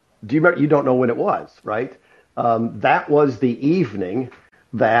 Do you remember? You don't know when it was, right? That was the evening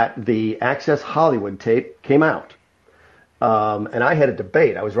that the Access Hollywood tape came out. And I had a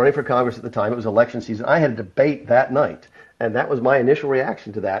debate. I was running for Congress at the time. It was election season. I had a debate that night. And that was my initial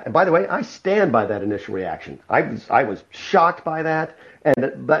reaction to that. And by the way, I stand by that initial reaction. I was shocked by that.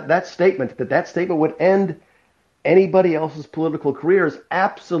 And that statement would end anybody else's political career is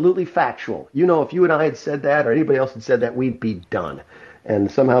absolutely factual. If you and I had said that or anybody else had said that, we'd be done. And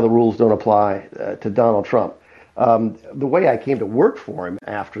somehow the rules don't apply to Donald Trump. The way I came to work for him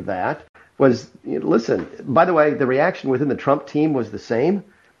after that was, listen, by the way, the reaction within the Trump team was the same.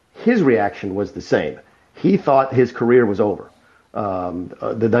 His reaction was the same. He thought his career was over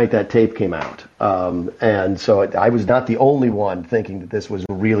the night that tape came out. And so I was not the only one thinking that this was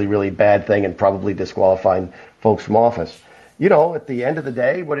a really, really bad thing and probably disqualifying folks from office. At the end of the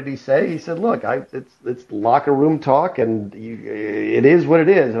day, what did he say? He said, look, it's locker room talk, and it is what it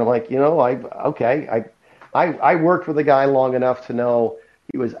is. And I'm like, I worked with the guy long enough to know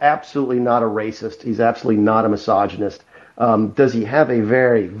he was absolutely not a racist. He's absolutely not a misogynist. Does he have a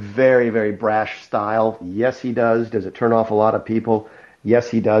very, very, very brash style? Yes, he does. Does it turn off a lot of people?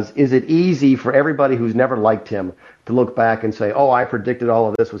 Yes, he does. Is it easy for everybody who's never liked him to look back and say, oh, I predicted all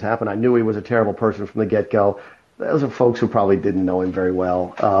of this was happening. I knew he was a terrible person from the get-go. Those are folks who probably didn't know him very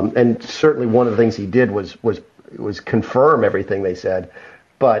well. And certainly one of the things he did was confirm everything they said.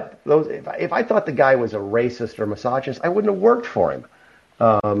 But if I thought the guy was a racist or misogynist, I wouldn't have worked for him.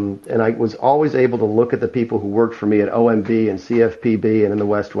 And I was always able to look at the people who worked for me at OMB and CFPB and in the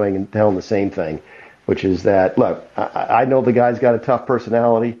West Wing and tell them the same thing, which is that, look, I know the guy's got a tough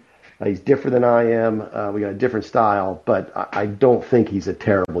personality. He's different than I am. We got a different style, but I don't think he's a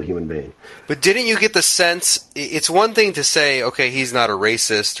terrible human being. But didn't you get the sense, it's one thing to say, okay, he's not a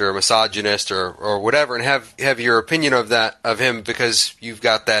racist or a misogynist or whatever, and have your opinion of him because you've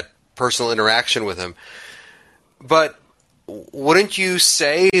got that personal interaction with him. But wouldn't you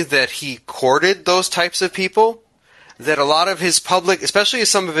say that he courted those types of people? That a lot of his public, especially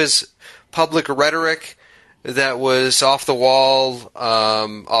some of his public rhetoric that was off the wall,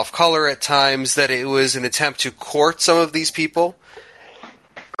 off color at times, that it was an attempt to court some of these people?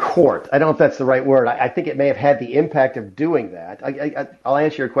 Court. I don't know if that's the right word. I think it may have had the impact of doing that. I'll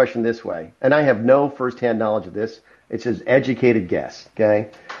answer your question this way, and I have no firsthand knowledge of this. It's his educated guess,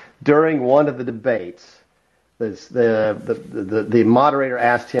 okay? During one of the debates, the moderator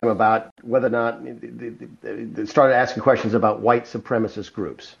asked him about whether or not they started asking questions about white supremacist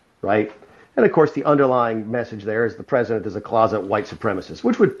groups, right? And of course, the underlying message there is the president is a closet white supremacist,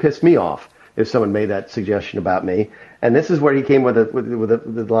 which would piss me off if someone made that suggestion about me. And this is where he came with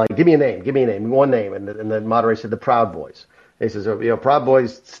the line, give me a name, one name. And the moderator said the Proud Boys. He says, Proud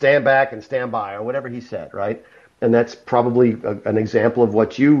Boys stand back and stand by, or whatever he said, right? And that's probably an example of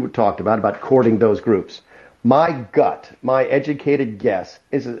what you talked about courting those groups. My gut, my educated guess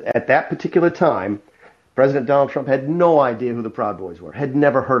is at that particular time, President Donald Trump had no idea who the Proud Boys were, had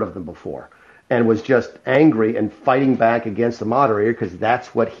never heard of them before. and was just angry and fighting back against the moderator because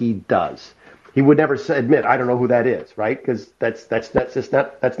that's what he does. He would never admit, I don't know who that is, right? Because that's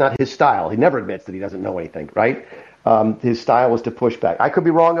not his style. He never admits that he doesn't know anything, right? His style was to push back. I could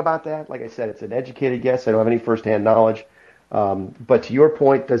be wrong about that. Like I said, it's an educated guess. I don't have any firsthand knowledge. But to your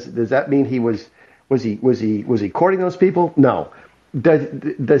point, does that mean he was he courting those people? No.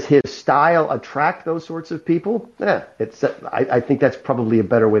 Does his style attract those sorts of people? Yeah, I think that's probably a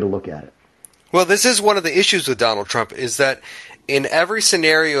better way to look at it. Well, this is one of the issues with Donald Trump, is that in every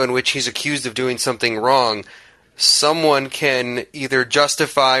scenario in which he's accused of doing something wrong, someone can either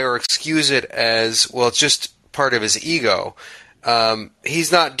justify or excuse it as, well, it's just part of his ego.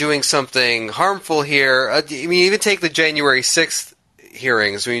 He's not doing something harmful here. I mean, even take the January 6th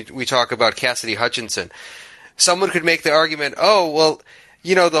hearings. We talk about Cassidy Hutchinson. Someone could make the argument, oh, well,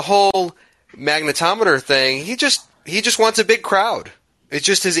 the whole magnetometer thing, he just wants a big crowd. It's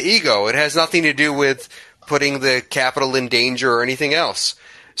just his ego. It has nothing to do with putting the Capitol in danger or anything else.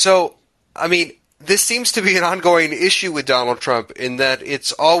 So, I mean, this seems to be an ongoing issue with Donald Trump in that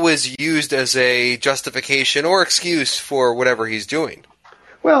it's always used as a justification or excuse for whatever he's doing.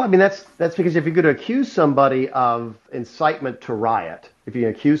 Well, I mean, that's because if you're going to accuse somebody of incitement to riot, if you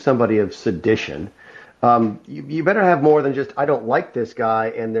accuse somebody of sedition, you better have more than just, I don't like this guy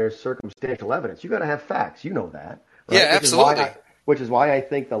and there's circumstantial evidence. You got to have facts. You know that. Right? Yeah, absolutely. Which is why I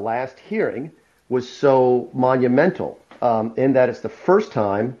think the last hearing was so monumental, in that it's the first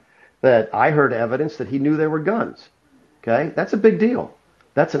time that I heard evidence that he knew there were guns. Okay? That's a big deal.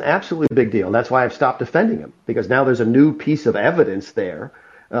 That's an absolutely big deal. And that's why I've stopped defending him, because now there's a new piece of evidence there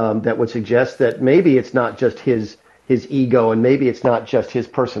that would suggest that maybe it's not just his ego, and maybe it's not just his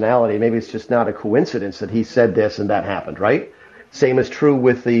personality. Maybe it's just not a coincidence that he said this and that happened, right? Same is true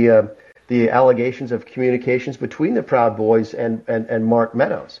with the allegations of communications between the Proud Boys and Mark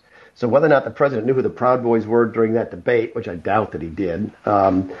Meadows. So whether or not the president knew who the Proud Boys were during that debate, which I doubt that he did,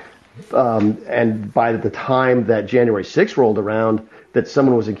 and by the time that January 6th rolled around, that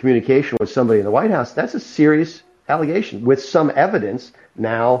someone was in communication with somebody in the White House, that's a serious allegation with some evidence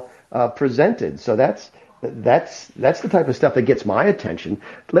now presented. So that's the type of stuff that gets my attention.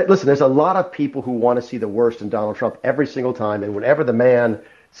 Listen, there's a lot of people who want to see the worst in Donald Trump every single time, and whenever the man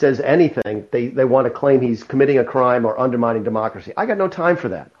says anything, they want to claim he's committing a crime or undermining democracy. I got no time for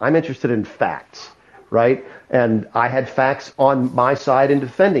that. I'm interested in facts, right? And I had facts on my side in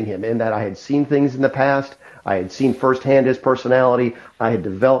defending him, in that I had seen things in the past, I had seen firsthand his personality, I had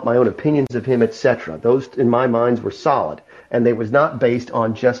developed my own opinions of him, etc. Those, in my minds, were solid. And they was not based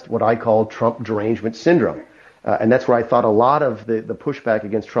on just what I call Trump derangement syndrome. And that's where I thought a lot of the pushback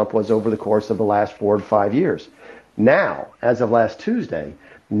against Trump was over the course of the last 4 to 5 years. Now, as of last Tuesday,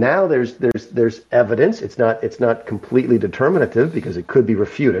 now there's evidence. It's not completely determinative because it could be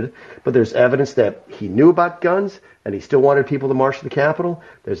refuted, but there's evidence that he knew about guns and he still wanted people to march to the Capitol.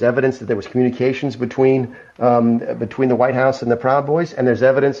 There's evidence that there was communications between the White House and the Proud Boys, and there's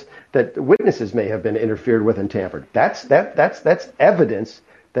evidence that witnesses may have been interfered with and tampered. That's evidence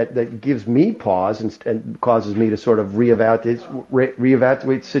that gives me pause and causes me to sort of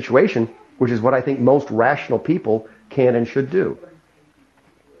reevaluate the situation, which is what I think most rational people can and should do.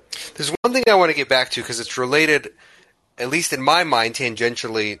 There's one thing I want to get back to because it's related, at least in my mind,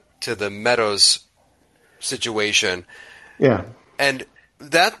 tangentially to the Meadows situation. Yeah. And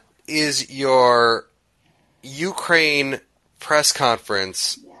that is your Ukraine press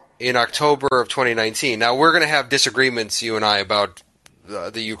conference in October of 2019. Now, we're going to have disagreements, you and I, about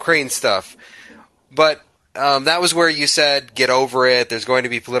the Ukraine stuff. But that was where you said, get over it. There's going to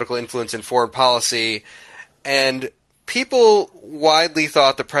be political influence in foreign policy. And people widely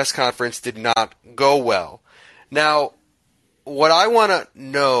thought the press conference did not go well. Now, what I want to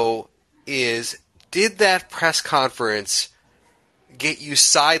know is, did that press conference get you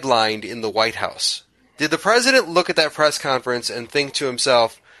sidelined in the White House? Did the president look at that press conference and think to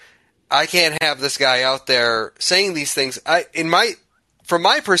himself, I can't have this guy out there saying these things? From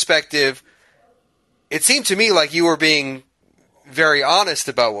my perspective, it seemed to me like you were being very honest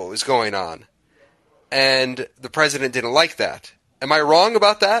about what was going on. And the president didn't like that. Am I wrong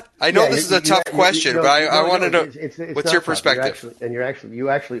about that? I know this is a tough question, but I want to know what's your perspective. You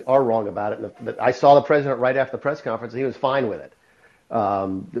actually are wrong about it. I saw the president right after the press conference, and he was fine with it.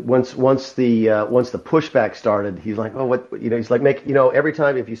 Once the pushback started, he's like, oh, what, he's like, every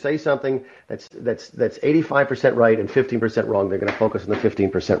time if you say something that's 85% right and 15% wrong, they're going to focus on the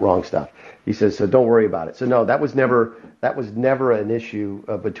 15% wrong stuff. He says, so don't worry about it. So no, that was never an issue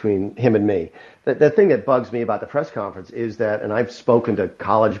between him and me. The thing that bugs me about the press conference is that, and I've spoken to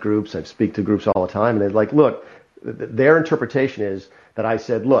college groups, I speak to groups all the time, and they're like, look, their interpretation is that I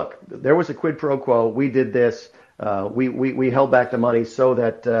said, look, there was a quid pro quo. We did this. We held back the money so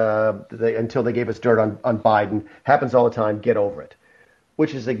that until they gave us dirt on Biden. Happens all the time. Get over it.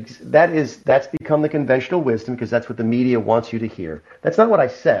 Which is that's become the conventional wisdom because that's what the media wants you to hear. That's not what I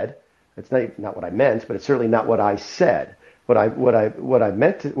said. It's not what I meant, but it's certainly not what I said. What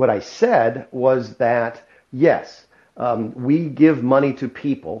I said was that yes, we give money to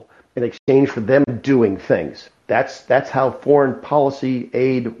people in exchange for them doing things. That's how foreign policy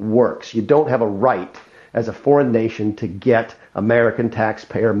aid works. You don't have a right as a foreign nation to get American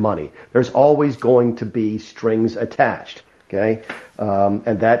taxpayer money. There's always going to be strings attached. Okay,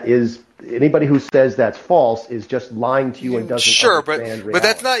 and that is anybody who says that's false is just lying to you and doesn't understand reality. But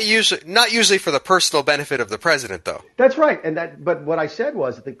that's not usually for the personal benefit of the president, though. That's right, but what I said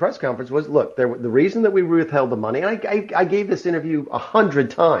was at the press conference was, look, the reason that we withheld the money, and I gave this interview 100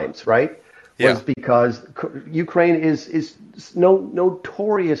 times, right? Was because Ukraine is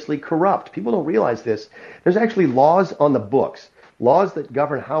notoriously corrupt. People don't realize this. There's actually laws on the books, laws that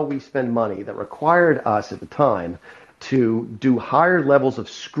govern how we spend money that required us at the time to do higher levels of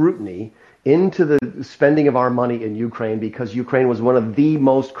scrutiny into the spending of our money in Ukraine because Ukraine was one of the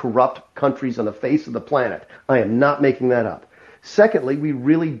most corrupt countries on the face of the planet. I am not making that up. Secondly, we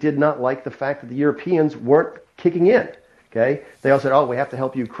really did not like the fact that the Europeans weren't kicking in. Okay, they all said, "Oh, we have to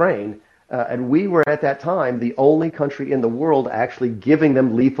help Ukraine," and we were at that time the only country in the world actually giving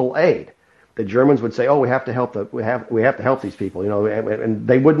them lethal aid. The Germans would say, "Oh, we have to help these people," and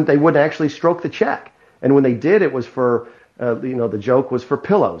they wouldn't actually stroke the check. And when they did, it was for, the joke was for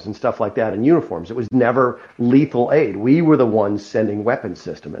pillows and stuff like that and uniforms. It was never lethal aid. We were the ones sending weapons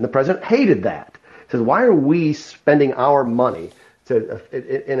system. And the president hated that. He says, why are we spending our money to,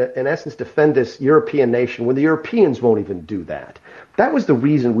 in essence, defend this European nation when the Europeans won't even do that? That was the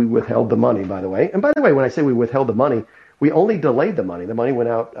reason we withheld the money, by the way. And by the way, when I say we withheld the money, we only delayed the money. The money went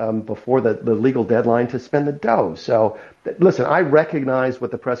out before the legal deadline to spend the dough. So, listen, I recognize what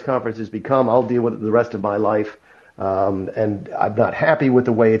the press conference has become. I'll deal with it the rest of my life. And I'm not happy with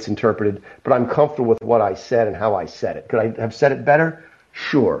the way it's interpreted, but I'm comfortable with what I said and how I said it. Could I have said it better?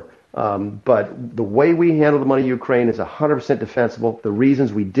 Sure. But the way we handle the money in Ukraine is 100% defensible. The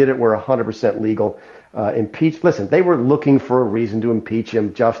reasons we did it were 100% legal. Listen, they were looking for a reason to impeach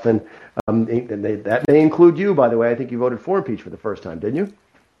him, Justin. That may include you, by the way. I think you voted for impeachment for the first time, didn't you?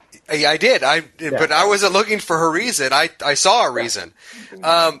 Yeah, I did. But I wasn't looking for her reason. I saw a reason. We're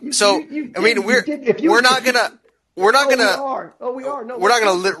not gonna. We are. No, we're not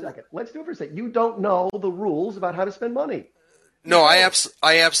gonna. Let's do it for a second. You don't know the rules about how to spend money. No, I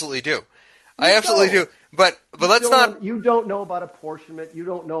absolutely do. I absolutely do. But let's not. You don't know about apportionment. You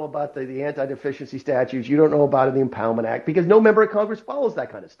don't know about the anti-deficiency statutes. You don't know about the Impoundment Act because no member of Congress follows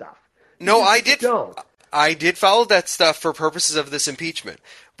that kind of stuff. No, I did. I did follow that stuff for purposes of this impeachment.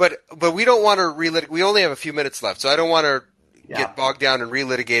 But we don't want to relitigate. We only have a few minutes left, so I don't want to get bogged down in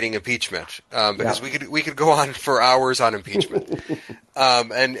relitigating impeachment because we could go on for hours on impeachment.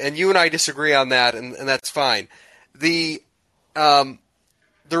 And you and I disagree on that, and that's fine. The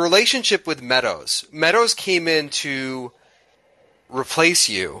relationship with Meadows. Meadows came in to replace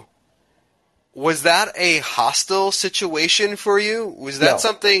you. Was that a hostile situation for you? Was that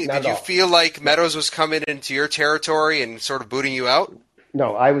something? Did you feel like Meadows was coming into your territory and sort of booting you out?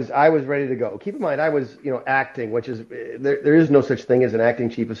 No, I was ready to go. Keep in mind, I was acting, which is there is no such thing as an acting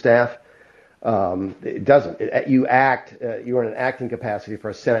chief of staff. It doesn't. You act. You are in an acting capacity for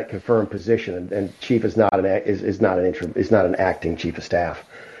a Senate confirmed position, and chief is not an acting chief of staff.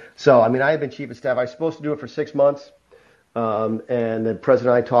 So I mean, I had been chief of staff. I was supposed to do it for 6 months. And the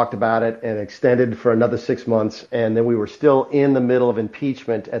president and I talked about it and extended for another 6 months. And then we were still in the middle of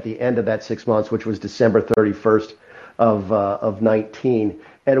impeachment at the end of that 6 months, which was December 31st of 19.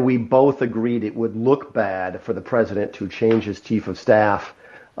 And we both agreed it would look bad for the president to change his chief of staff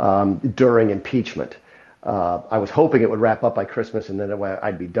during impeachment. I was hoping it would wrap up by Christmas and then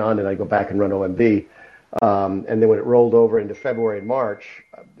I'd be done and I'd go back and run OMB. And then when it rolled over into February and March,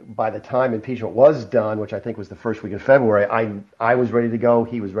 by the time impeachment was done, which I think was the first week of February, I was ready to go.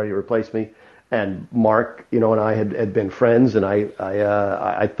 He was ready to replace me. And Mark, and I had been friends, and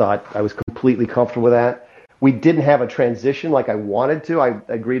I thought I was completely comfortable with that. We didn't have a transition like I wanted to. I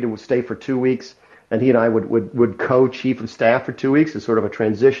agreed to stay for 2 weeks, and he and I would co-chief of staff for 2 weeks as sort of a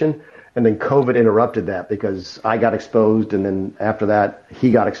transition. And then COVID interrupted that because I got exposed, and then after that,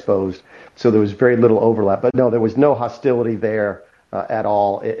 he got exposed. So there was very little overlap. But no, there was no hostility there at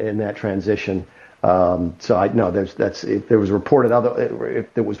all in that transition. If there was reported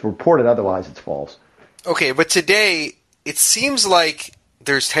otherwise, it's false. Okay, but today it seems like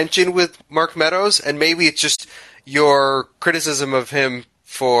there's tension with Mark Meadows, and maybe it's just your criticism of him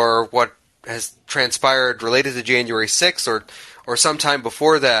for what has transpired related to January 6th or sometime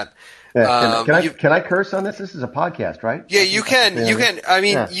before that. Yeah, can I curse on this? This is a podcast, right? Yeah, you can. You can. I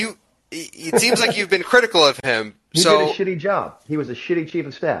mean, it seems like you've been critical of him. He did a shitty job. He was a shitty chief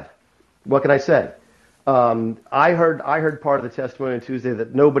of staff. What can I say? I heard part of the testimony on Tuesday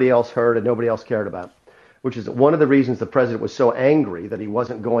that nobody else heard and nobody else cared about, which is one of the reasons the president was so angry that he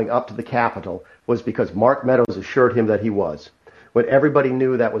wasn't going up to the Capitol was because Mark Meadows assured him that he was. When everybody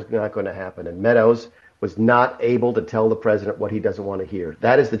knew that was not going to happen, and Meadows was not able to tell the president what he doesn't want to hear.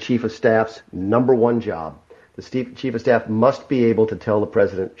 That is the chief of staff's number one job. The chief of staff must be able to tell the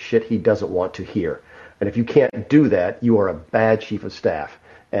president shit he doesn't want to hear. And if you can't do that, you are a bad chief of staff.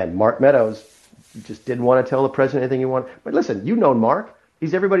 And Mark Meadows just didn't want to tell the president anything he wanted. But listen, you know Mark.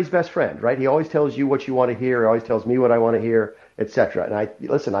 He's everybody's best friend, right? He always tells you what you want to hear. He always tells me what I want to hear, etc.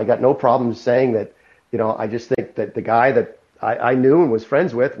 And I got no problem saying that, I just think that the guy that I knew and was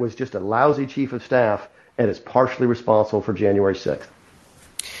friends with was just a lousy chief of staff and is partially responsible for January 6th.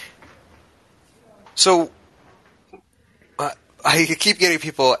 So I keep getting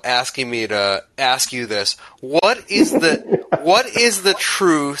people asking me to ask you this. What is the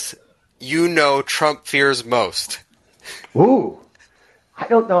truth Trump fears most? Ooh. I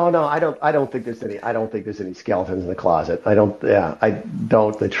don't know. No, I don't think there's any skeletons in the closet. I don't.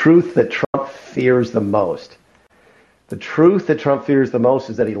 The truth that Trump fears the most. The truth that Trump fears the most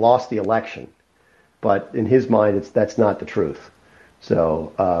is that he lost the election. But in his mind, that's not the truth.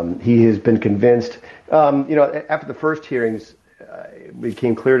 So he has been convinced. After the first hearings, it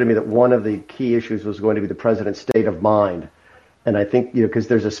became clear to me that one of the key issues was going to be the president's state of mind. And I think, because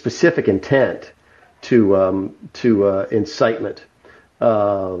there's a specific intent to incitement.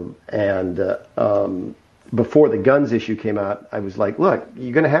 Before the guns issue came out, I was like, look,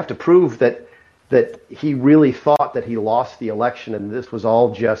 you're going to have to prove that he really thought that he lost the election and this was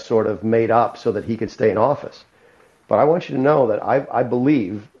all just sort of made up so that he could stay in office. But I want you to know that I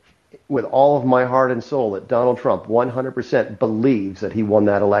believe with all of my heart and soul that Donald Trump 100% believes that he won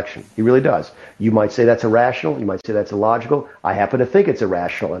that election. He really does. You might say that's irrational. You might say that's illogical. I happen to think it's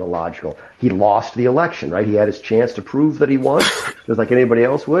irrational and illogical. He lost the election, right? He had his chance to prove that he won, just like anybody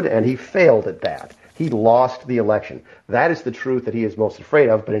else would, and he failed at that. He lost the election. That is the truth that he is most afraid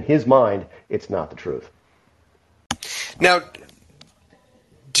of, but in his mind, it's not the truth. Now,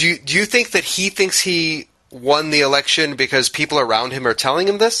 do you think that he thinks he won the election because people around him are telling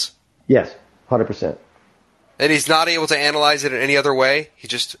him this? Yes, 100%. And he's not able to analyze it in any other way?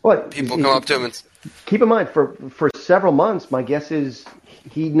 People come up to him and... Keep in mind, for several months, my guess is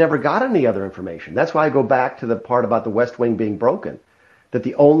he never got any other information. That's why I go back to the part about the West Wing being broken, that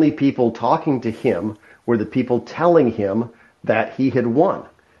the only people talking to him were the people telling him that he had won.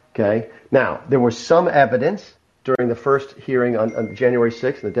 Okay? Now, there was some evidence during the first hearing on January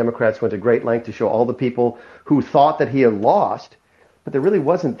 6th, and the Democrats went to great length to show all the people who thought that he had lost. But there really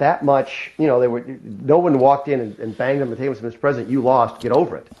wasn't that much, no one walked in and banged on the table and said, Mr. President, you lost, get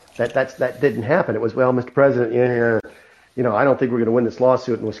over it. That didn't happen. It was, well, Mr. President, I don't think we're going to win this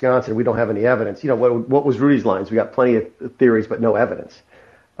lawsuit in Wisconsin. We don't have any evidence. What was Rudy's lines? We got plenty of theories, but no evidence.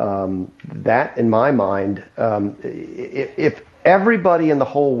 That, in my mind, if everybody in the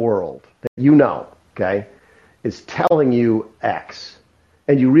whole world that okay, is telling you X,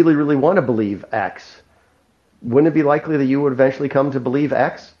 and you really, really want to believe X, wouldn't it be likely that you would eventually come to believe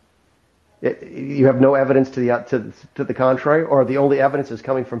X? You have no evidence to the contrary, or the only evidence is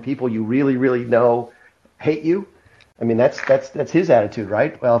coming from people you really, really know hate you. I mean, that's his attitude,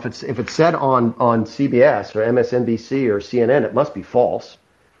 right? Well, if it's said on CBS or MSNBC or CNN, it must be false.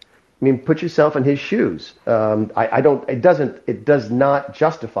 I mean, put yourself in his shoes. It does not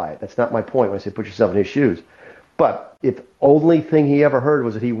justify it. That's not my point when I say put yourself in his shoes. But if only thing he ever heard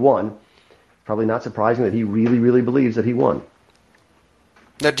was that he won, probably not surprising that he really, really believes that he won.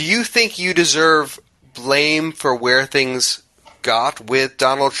 Now, do you think you deserve blame for where things got with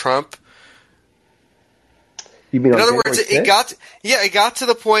Donald Trump? You mean in other words, it got to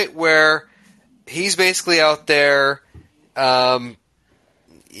the point where he's basically out there, again,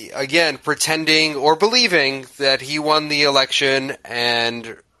 pretending or believing that he won the election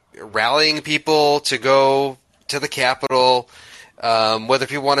and rallying people to go to the Capitol. Whether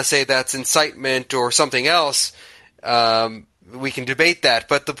people want to say that's incitement or something else, we can debate that.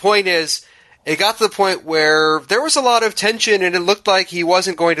 But the point is, it got to the point where there was a lot of tension and it looked like he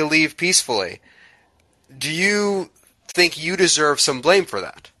wasn't going to leave peacefully. Do you think you deserve some blame for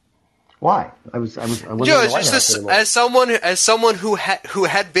that? Why? I wasn't in the White House anymore. As someone who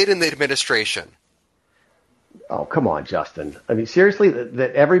had been in the administration. Oh, come on, Justin. I mean, seriously,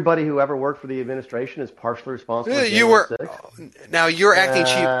 that everybody who ever worked for the administration is partially responsible for You January were 6th? now you're acting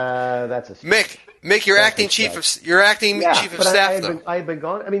chief. That's a stretch. Mick, you're That's a acting chief stretch. of you're acting Yeah, chief of but staff though. I've been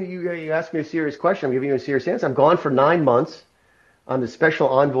gone. I mean, you asked me a serious question. I'm giving you a serious answer. I'm gone for 9 months. I'm the special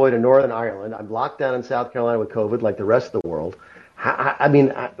envoy to Northern Ireland. I'm locked down in South Carolina with COVID, like the rest of the world. I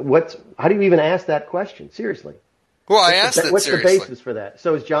mean, how do you even ask that question? Seriously. Well, I asked it What's seriously. the basis for that?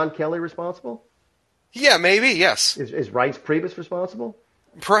 So is John Kelly responsible? Yeah, maybe. Yes, Is Reince Priebus responsible?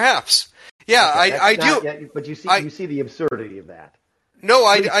 perhaps. Yeah, Okay, I do. Yeah, but you see the absurdity of that. No,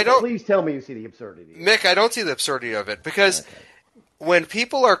 Please, I don't. Please tell me you see the absurdity. Mick, I don't see the absurdity of it because when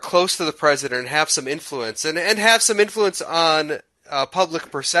people are close to the president and have some influence, and have some influence on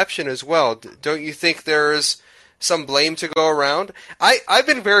public perception as well, don't you think there's some blame to go around? I've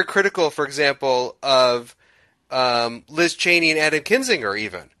been very critical, for example, of Liz Cheney and Adam Kinzinger,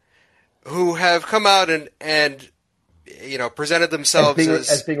 even, who have come out and presented themselves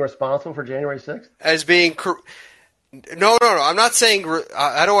as being responsible for January 6th? as being. No. I'm not saying.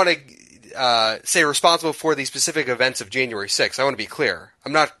 I don't want to say responsible for the specific events of January 6th. I want to be clear.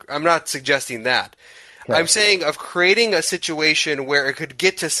 I'm not suggesting that. Okay. I'm saying of creating a situation where it could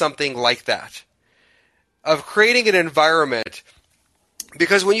get to something like that. Of creating an environment,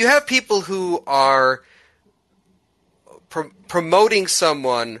 because when you have people who are promoting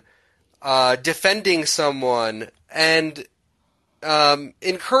someone, defending someone, and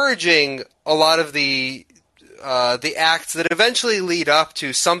encouraging a lot of the acts that eventually lead up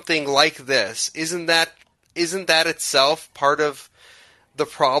to something like this, isn't that itself part of the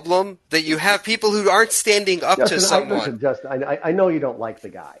problem? That you have people who aren't standing up to someone. Justin, I know you don't like the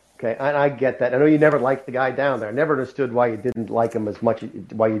guy. Okay, and I get that. I know you never liked the guy down there. I never understood why you didn't like him as much,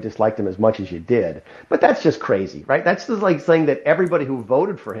 why you disliked him as much as you did. But that's just crazy, right? That's just like saying that everybody who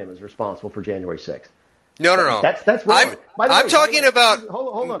voted for him is responsible for January 6th. No. That's wrong. I'm talking about.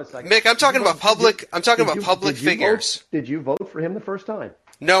 Hold on a second, Mick. I'm talking about public. I'm talking about public figures. Did you vote for him the first time?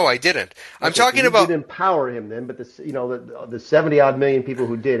 No, I didn't. I'm talking you about. Didn't empower him then, but the 70-odd million people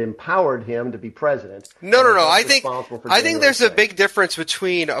who did empowered him to be president. No. I think there's a big difference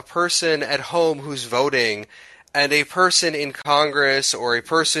between a person at home who's voting and a person in Congress or a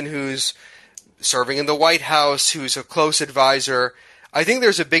person who's serving in the White House who's a close advisor. I think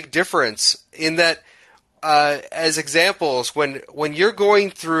there's a big difference in that. As examples, when you're going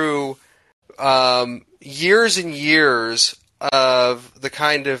through years and years of the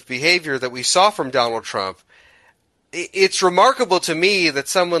kind of behavior that we saw from Donald Trump, it's remarkable to me that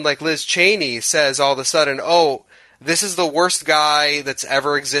someone like Liz Cheney says all of a sudden, oh, this is the worst guy that's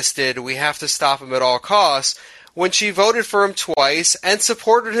ever existed, we have to stop him at all costs, when she voted for him twice and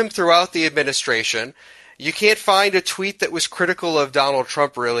supported him throughout the administration. You can't find a tweet that was critical of Donald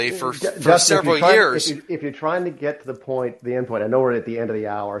Trump, really, for several years. If you're trying to get to the end point, I know we're at the end of the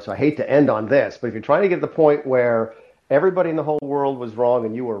hour, so I hate to end on this, but if you're trying to get to the point where everybody in the whole world was wrong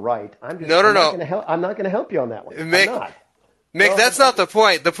and you were right, I'm not going to help you on that one. Mick, that's not the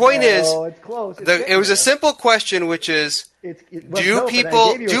point. The point is, it's close. It was a simple question, which is, do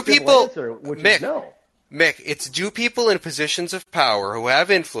people, Mick, it's do people in positions of power who have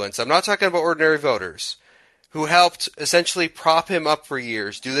influence, I'm not talking about ordinary voters, who helped essentially prop him up for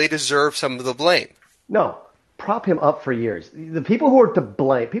years, do they deserve some of the blame? No, prop him up for years. The people who are to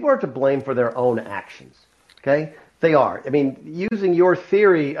blame for their own actions, okay? They are. I mean, using your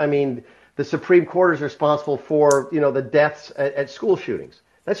theory, I mean, the Supreme Court is responsible for, the deaths at school shootings.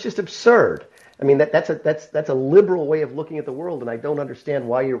 That's just absurd. I mean, that's a liberal way of looking at the world, and I don't understand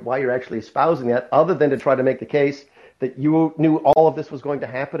why you're actually espousing that, other than to try to make the case that you knew all of this was going to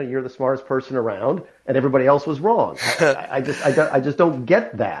happen and you're the smartest person around and everybody else was wrong. I just don't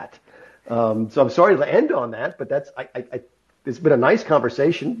get that. So I'm sorry to end on that, but it's been a nice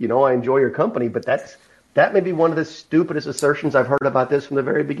conversation. I enjoy your company, but that may be one of the stupidest assertions I've heard about this from the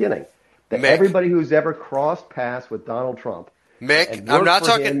very beginning. That everybody who's ever crossed paths with Donald Trump, Mick, I'm not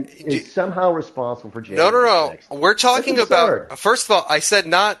talking. Is somehow responsible for January. No. 6th. We're talking about. First of all, I said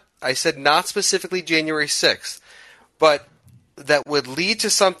not specifically January 6th, but that would lead to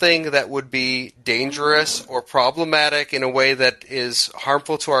something that would be dangerous or problematic in a way that is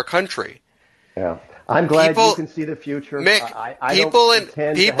harmful to our country. Yeah, I'm glad you can see the future. Mick,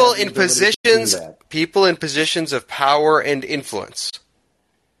 people in positions of power and influence,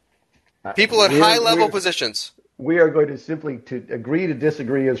 people at high level positions. We are going to simply agree to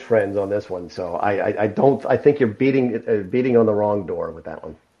disagree as friends on this one. So I think you're beating on the wrong door with that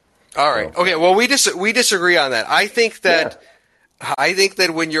one. All right. Okay. Well, we disagree on that. I think that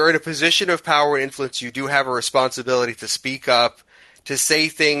when you're in a position of power and influence, you do have a responsibility to speak up, to say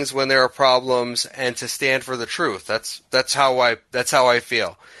things when there are problems and to stand for the truth. That's how I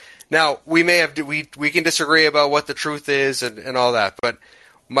feel. Now, we can disagree about what the truth is and all that, but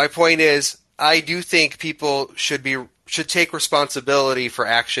my point is, I do think people should take responsibility for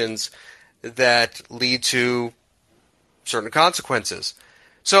actions that lead to certain consequences.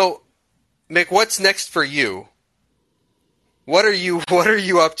 So, Mick, what's next for you? What are you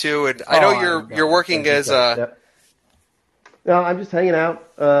up to? And I know you're working as a. Yep. No, I'm just hanging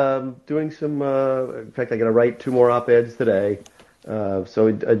out, doing some. In fact, I got to write 2 more op-eds today. So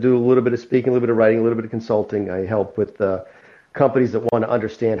I do a little bit of speaking, a little bit of writing, a little bit of consulting. I help with companies that want to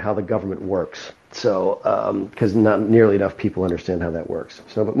understand how the government works. So because not nearly enough people understand how that works.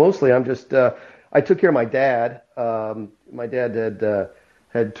 So, but mostly I'm just. I took care of my dad. My dad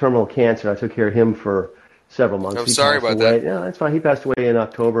had terminal cancer. I took care of him for several months. I'm sorry about that. Yeah, that's fine. He passed away in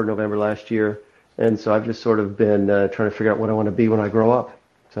November last year. And so I've just sort of been trying to figure out what I want to be when I grow up.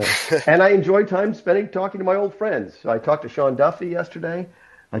 So, and I enjoy time talking to my old friends. So I talked to Sean Duffy yesterday.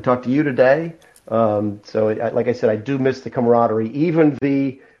 I talked to you today. Like I said, I do miss the camaraderie, even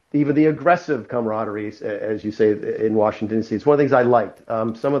the aggressive camaraderie, as you say, in Washington, D.C. It's one of the things I liked.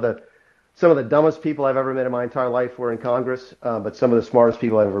 Some of the dumbest people I've ever met in my entire life were in Congress, but some of the smartest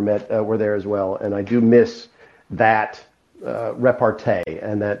people I've ever met were there as well. And I do miss that repartee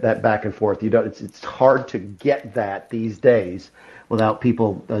and that back and forth. It's hard to get that these days without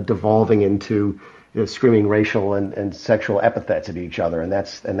people devolving into screaming racial and sexual epithets at each other, and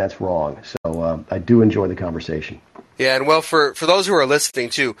that's wrong. So I do enjoy the conversation. Yeah, and well, for those who are listening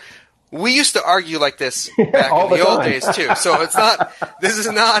too, we used to argue like this back in the old days too. So it's not. This is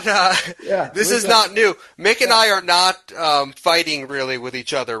not. This is not new. Mick and I are not fighting really with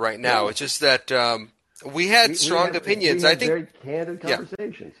each other right now. It's just that we had strong opinions. I think very candid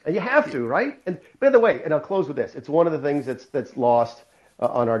conversations, and you have to, right? And by the way, and I'll close with this. It's one of the things that's lost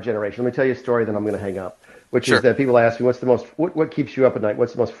on our generation. Let me tell you a story, then I'm going to hang up. Which is that people ask me, what keeps you up at night?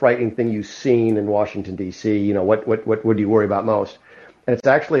 What's the most frightening thing you've seen in Washington D.C.? What do you worry about most? And it's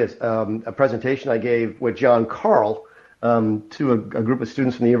actually a presentation I gave with John Carl to a group of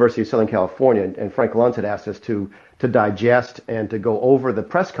students from the University of Southern California, and Frank Luntz had asked us to digest and to go over the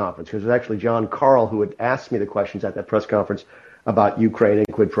press conference, because it was actually John Carl who had asked me the questions at that press conference about Ukraine and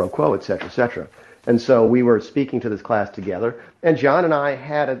quid pro quo, et cetera, et cetera. And so we were speaking to this class together, and John and I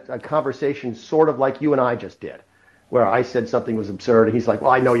had a conversation sort of like you and I just did, where I said something was absurd, and he's like,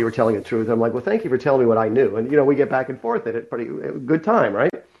 well, I know you were telling the truth. I'm like, well, thank you for telling me what I knew. And, we get back and forth at it. Pretty good time,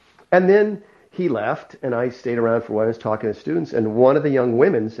 right? And then he left, and I stayed around for a while. I was talking to students, and one of the young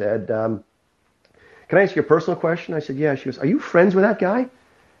women said, can I ask you a personal question? I said, yeah. She goes, are you friends with that guy?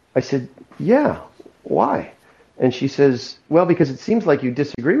 I said, yeah. Why? And she says, well, because it seems like you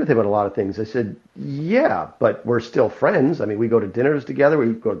disagree with him on a lot of things. I said, yeah, but we're still friends. I mean, we go to dinners together.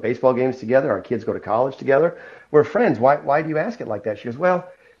 We go to baseball games together. Our kids go to college together. We're friends. Why do you ask it like that? She goes, well,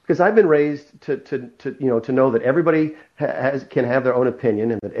 because I've been raised to know that everybody can have their own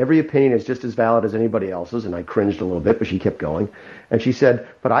opinion, and that every opinion is just as valid as anybody else's. And I cringed a little bit, but she kept going. And she said,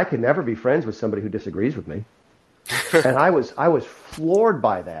 but I can never be friends with somebody who disagrees with me. And I was floored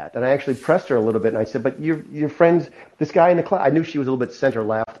by that, and I actually pressed her a little bit, and I said, but your friends, this guy in the class, I knew she was a little bit center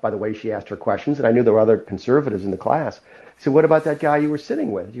left by the way she asked her questions, and I knew there were other conservatives in the class. I said, what about that guy you were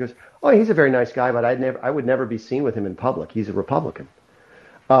sitting with? She goes, oh, he's a very nice guy, but I would never be seen with him in public. He's a Republican.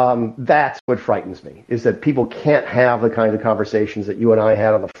 That's what frightens me, is that people can't have the kind of conversations that you and I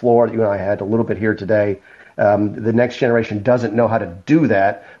had on the floor, that you and I had a little bit here today. The next generation doesn't know how to do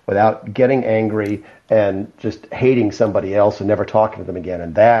that without getting angry and just hating somebody else and never talking to them again.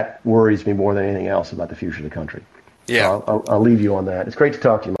 And that worries me more than anything else about the future of the country. Yeah. So I'll leave you on that. It's great to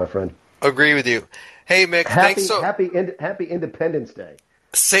talk to you, my friend. Agree with you. Hey, Mick, thanks so Happy Independence Day.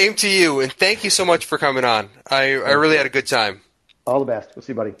 Same to you, and thank you so much for coming on. I really had a good time. All the best. We'll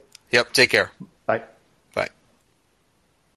see you, buddy. Yep, take care.